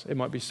our house. It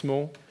might be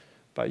small,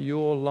 but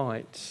your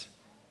light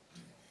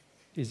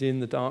is in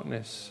the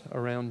darkness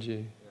around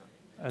you.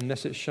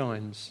 Unless it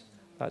shines,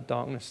 that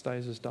darkness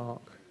stays as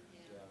dark.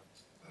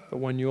 But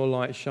when your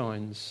light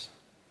shines,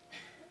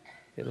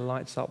 it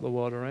lights up the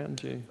world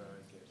around you.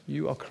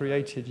 You are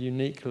created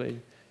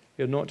uniquely.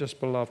 You're not just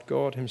beloved.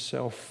 God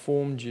himself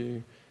formed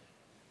you.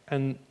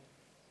 And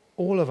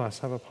all of us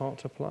have a part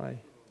to play.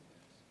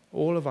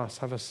 All of us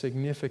have a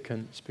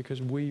significance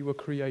because we were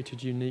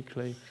created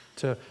uniquely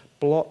to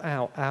blot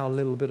out our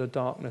little bit of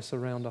darkness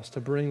around us, to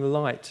bring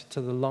light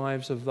to the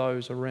lives of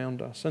those around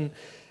us.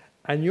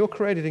 And you're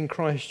created in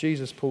Christ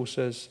Jesus, Paul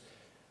says,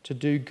 to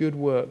do good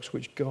works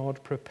which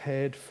God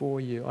prepared for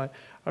you. I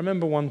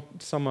remember one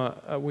summer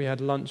we had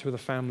lunch with a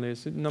family,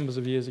 it's numbers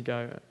of years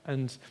ago,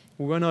 and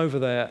we went over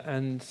there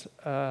and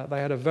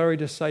they had a very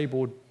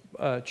disabled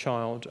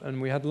child,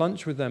 and we had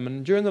lunch with them.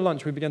 And during the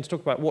lunch we began to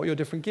talk about what are your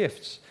different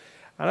gifts.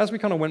 And as we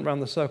kind of went around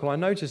the circle, I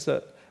noticed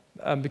that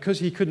because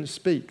he couldn't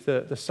speak,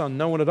 the son,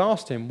 no one had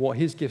asked him what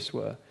his gifts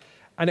were.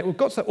 And it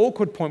got to that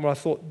awkward point where I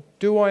thought,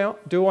 do I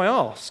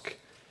ask?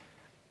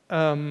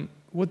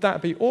 Would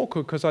that be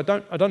awkward? Because I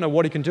don't know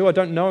what he can do. I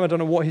don't know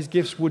what his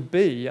gifts would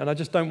be, and I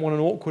just don't want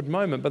an awkward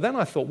moment. But then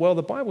I thought, well,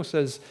 the Bible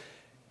says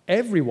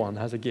everyone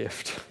has a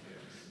gift.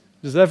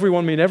 Does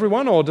everyone mean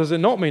everyone, or does it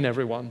not mean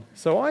everyone?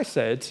 So I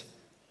said,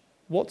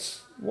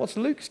 what's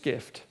Luke's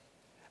gift?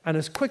 And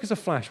as quick as a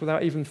flash,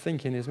 without even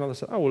thinking, his mother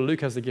said, oh, well,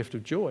 Luke has the gift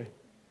of joy.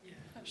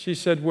 She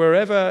said,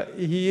 wherever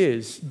he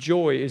is,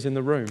 joy is in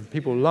the room.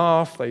 People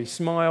laugh, they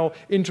smile,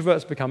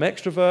 introverts become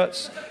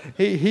extroverts.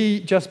 He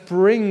just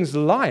brings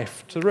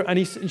life to the room.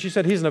 And she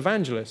said, he's an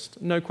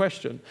evangelist, no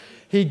question.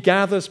 He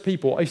gathers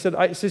people. She said,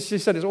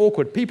 it's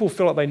awkward. People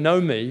feel like they know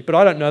me, but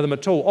I don't know them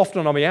at all.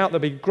 Often I'll be out, there'll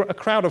be a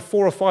crowd of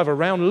 4 or 5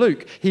 around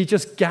Luke. He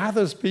just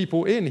gathers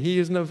people in. He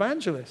is an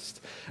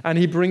evangelist, and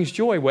he brings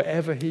joy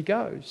wherever he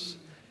goes.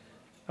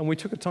 And we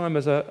took a time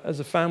as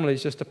a family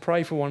just to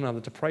pray for one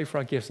another, to pray for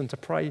our gifts, and to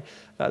pray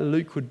that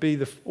Luke would be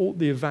the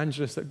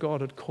evangelist that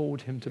God had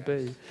called him to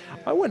be.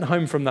 I went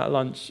home from that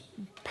lunch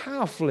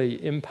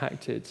powerfully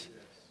impacted,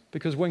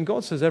 because when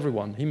God says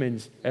everyone, he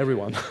means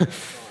everyone.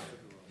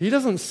 He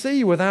doesn't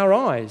see with our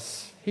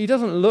eyes. He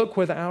doesn't look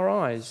with our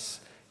eyes.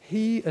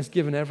 He has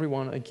given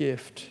everyone a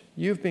gift.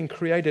 You've been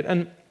created.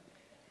 And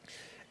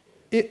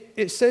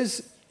it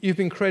says you've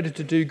been created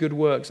to do good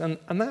works. And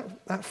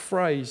that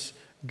phrase,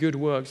 good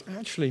works,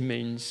 actually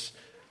means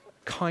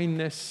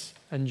kindness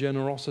and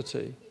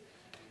generosity.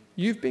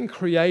 You've been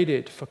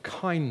created for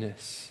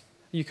kindness.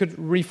 You could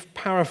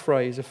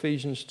paraphrase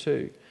Ephesians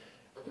 2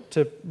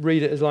 to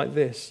read it as like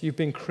this. You've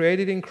been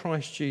created in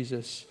Christ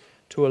Jesus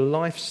to a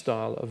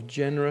lifestyle of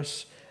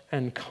generous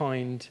and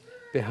kind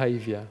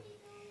behavior.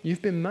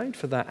 You've been made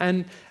for that.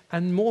 And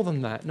more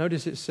than that,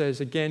 notice it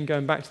says, again,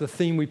 going back to the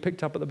theme we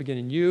picked up at the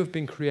beginning, you have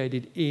been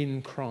created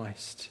in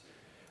Christ,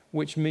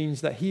 which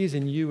means that he is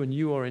in you and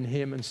you are in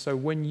him. And so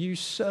when you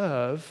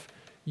serve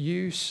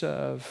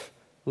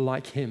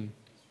like him.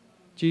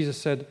 Jesus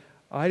said,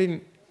 I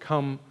didn't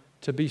come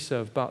to be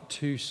served, but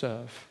to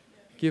serve.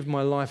 Give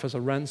my life as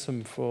a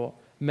ransom for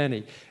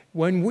many.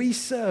 When we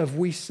serve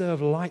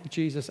like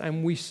Jesus,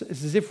 and it's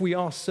as if we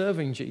are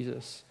serving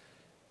Jesus.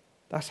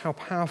 That's how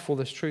powerful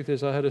this truth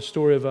is. I heard a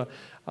story of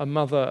a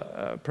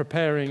mother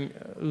preparing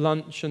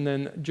lunch, and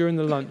then during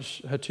the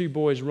lunch, her 2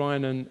 boys,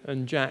 Ryan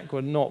and Jack,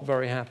 were not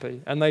very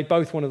happy. And they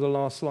both wanted the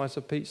last slice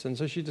of pizza. And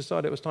so she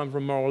decided it was time for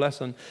a moral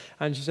lesson.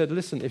 And she said,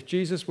 listen, if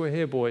Jesus were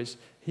here, boys,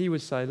 he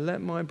would say,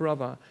 let my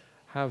brother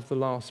have the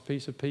last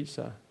piece of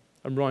pizza.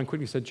 And Ryan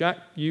quickly said, Jack,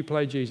 you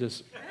play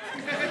Jesus.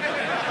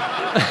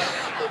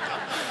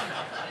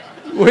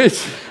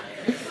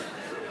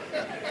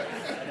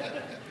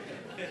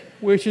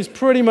 Which is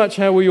pretty much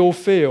how we all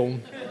feel.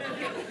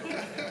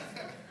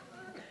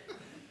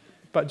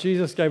 But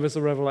Jesus gave us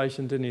a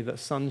revelation, didn't he, that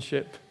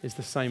sonship is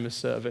the same as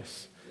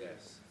service.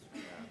 Yes.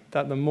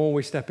 That the more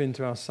we step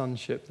into our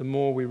sonship, the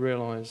more we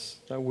realize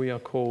that we are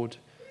called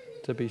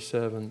to be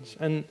servants.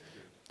 And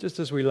just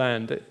as we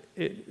land,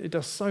 it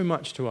does so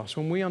much to us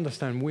when we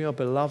understand we are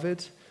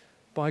beloved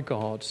by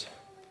God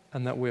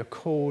and that we are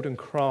called and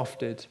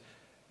crafted.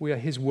 We are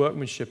his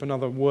workmanship.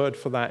 Another word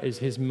for that is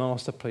his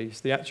masterpiece.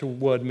 The actual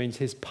word means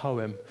his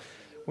poem.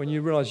 When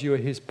you realize you are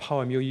his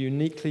poem, you're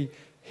uniquely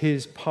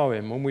his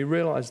poem. When we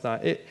realize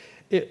that,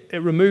 it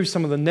removes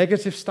some of the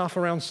negative stuff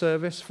around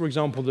service. For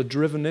example, the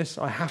drivenness,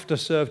 I have to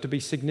serve to be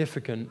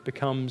significant,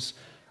 becomes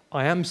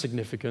I am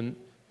significant,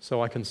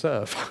 so I can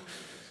serve.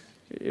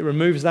 It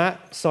removes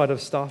that side of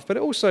stuff, but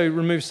it also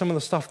removes some of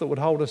the stuff that would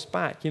hold us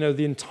back. You know,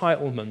 the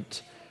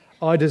entitlement.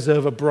 I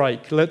deserve a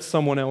break. Let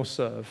someone else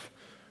serve.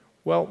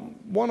 Well,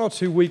 1 or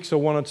 2 weeks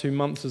or 1 or 2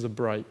 months is a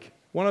break.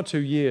 1 or 2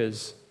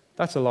 years,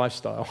 that's a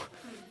lifestyle.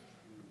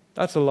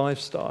 That's a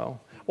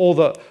lifestyle.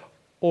 Or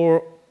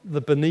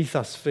the beneath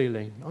us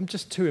feeling, I'm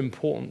just too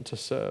important to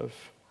serve.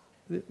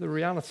 The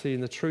reality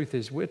and the truth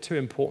is we're too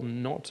important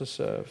not to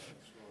serve.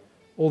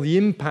 Or the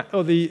impact,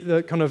 or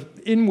the kind of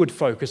inward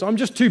focus, I'm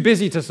just too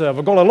busy to serve.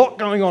 I've got a lot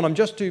going on, I'm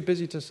just too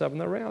busy to serve.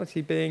 And the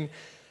reality being,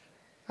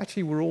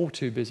 actually we're all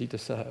too busy to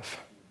serve.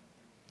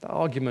 That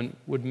argument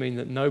would mean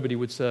that nobody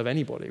would serve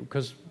anybody,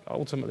 because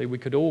ultimately we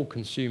could all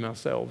consume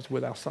ourselves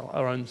with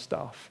our own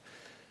stuff.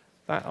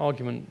 That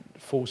argument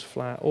falls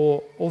flat.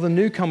 Or the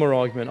newcomer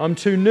argument, I'm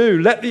too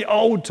new, let the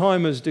old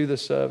timers do the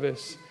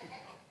service.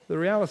 The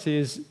reality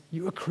is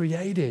you were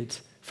created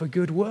for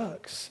good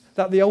works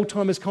that the old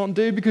timers can't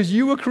do because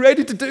you were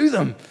created to do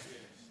them.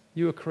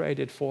 You were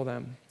created for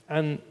them.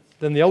 And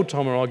then the old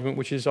timer argument,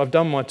 which is I've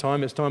done my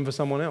time, it's time for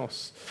someone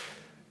else.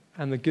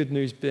 And the good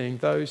news being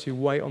those who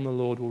wait on the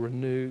Lord will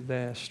renew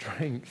their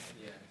strength.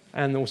 Yeah.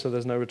 And also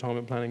there's no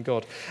retirement plan in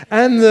God.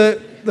 And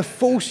the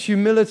false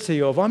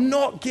humility of I'm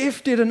not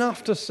gifted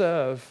enough to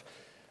serve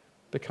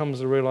becomes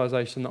the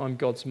realization that I'm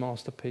God's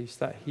masterpiece,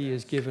 that he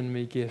has given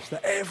me gifts,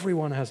 that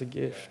everyone has a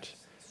gift.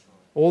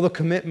 Or the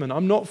commitment,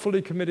 I'm not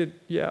fully committed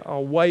yet,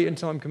 I'll wait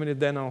until I'm committed,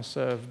 then I'll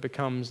serve,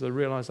 becomes the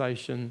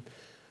realization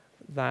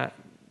that,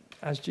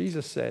 as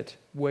Jesus said,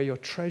 where your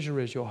treasure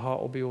is, your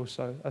heart will be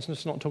also. That's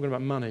just not talking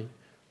about money.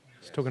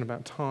 It's talking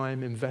about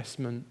time,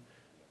 investment.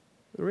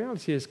 The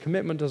reality is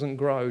commitment doesn't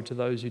grow to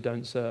those who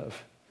don't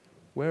serve.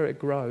 Where it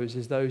grows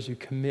is those who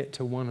commit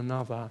to one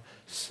another,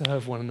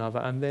 serve one another,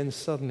 and then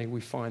suddenly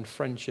we find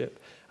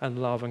friendship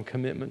and love and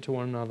commitment to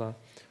one another.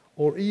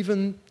 Or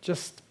even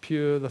just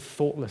pure the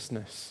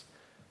thoughtlessness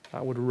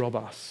that would rob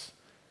us.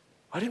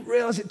 I didn't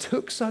realize it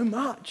took so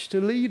much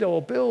to lead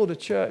or build a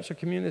church, a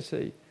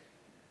community.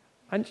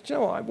 And you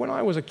know what? When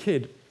I was a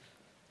kid,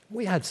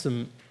 we had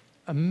some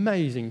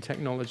amazing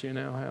technology in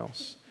our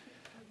house.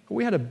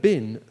 We had a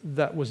bin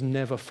that was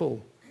never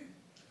full.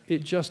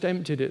 It just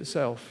emptied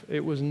itself.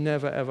 It was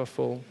never, ever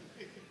full.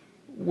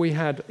 We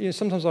had,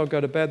 sometimes I'd go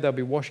to bed, there'll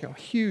be washing up,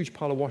 a huge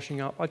pile of washing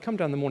up. I'd come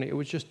down in the morning, it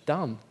was just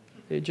done.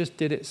 It just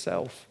did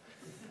itself.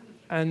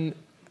 And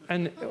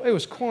it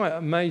was quite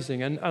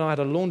amazing. And I had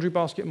a laundry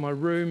basket in my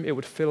room. It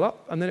would fill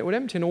up, and then it would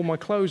empty, and all my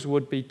clothes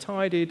would be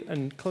tidied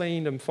and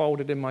cleaned and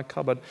folded in my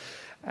cupboard.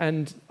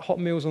 And hot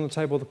meals on the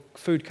table, the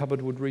food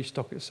cupboard would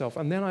restock itself.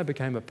 And then I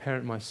became a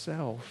parent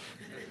myself.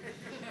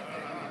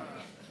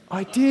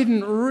 I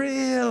didn't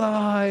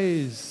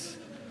realize.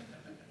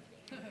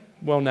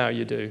 Well, now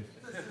you do.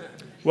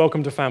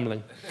 Welcome to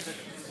family.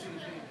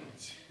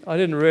 I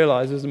didn't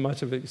realize there's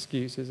much of an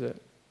excuse, is it?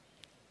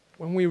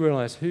 When we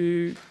realize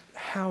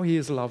how he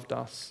has loved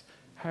us,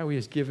 how he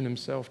has given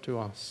himself to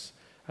us,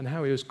 and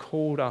how he has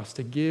called us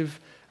to give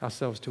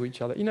ourselves to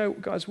each other.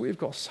 Guys, we've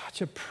got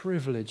such a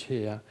privilege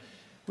here.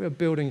 We're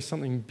building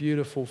something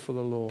beautiful for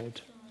the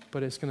Lord,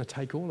 but it's going to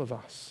take all of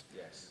us.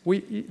 Yes.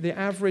 The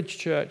average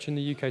church in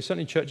the UK,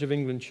 certainly Church of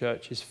England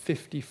church, is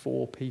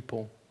 54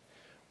 people.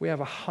 We have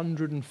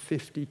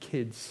 150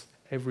 kids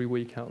every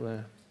week out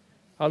there.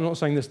 I'm not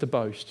saying this to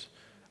boast.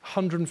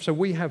 So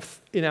we have,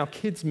 in our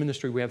kids'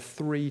 ministry, we have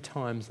 3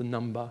 times the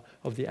number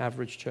of the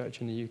average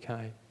church in the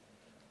UK.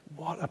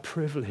 What a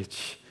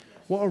privilege.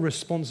 What a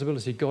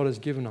responsibility God has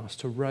given us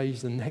to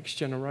raise the next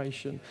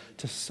generation,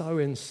 to sow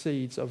in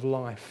seeds of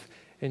life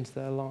into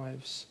their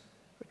lives.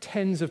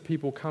 Tens of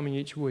people coming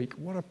each week.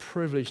 What a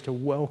privilege to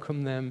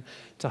welcome them,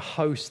 to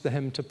host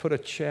them, to put a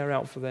chair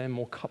out for them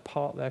or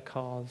park their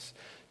cars,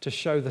 to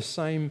show the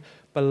same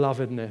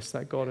belovedness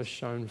that God has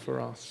shown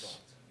for us.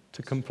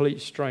 To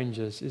complete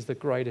strangers is the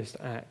greatest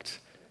act.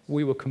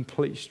 We were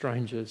complete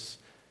strangers,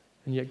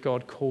 and yet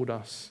God called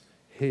us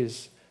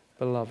his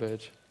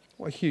beloved.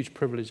 What a huge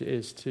privilege it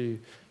is to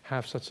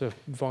have such a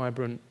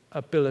vibrant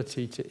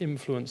ability to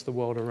influence the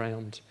world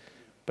around.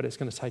 But it's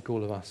going to take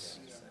all of us.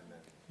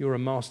 You're a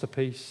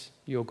masterpiece.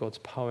 You're God's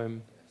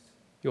poem.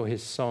 You're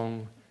his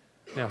song.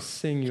 Now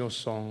sing your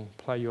song,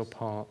 play your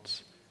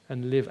part,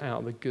 and live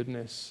out the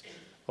goodness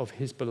of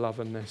his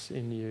belovedness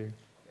in you.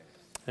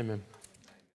 Amen.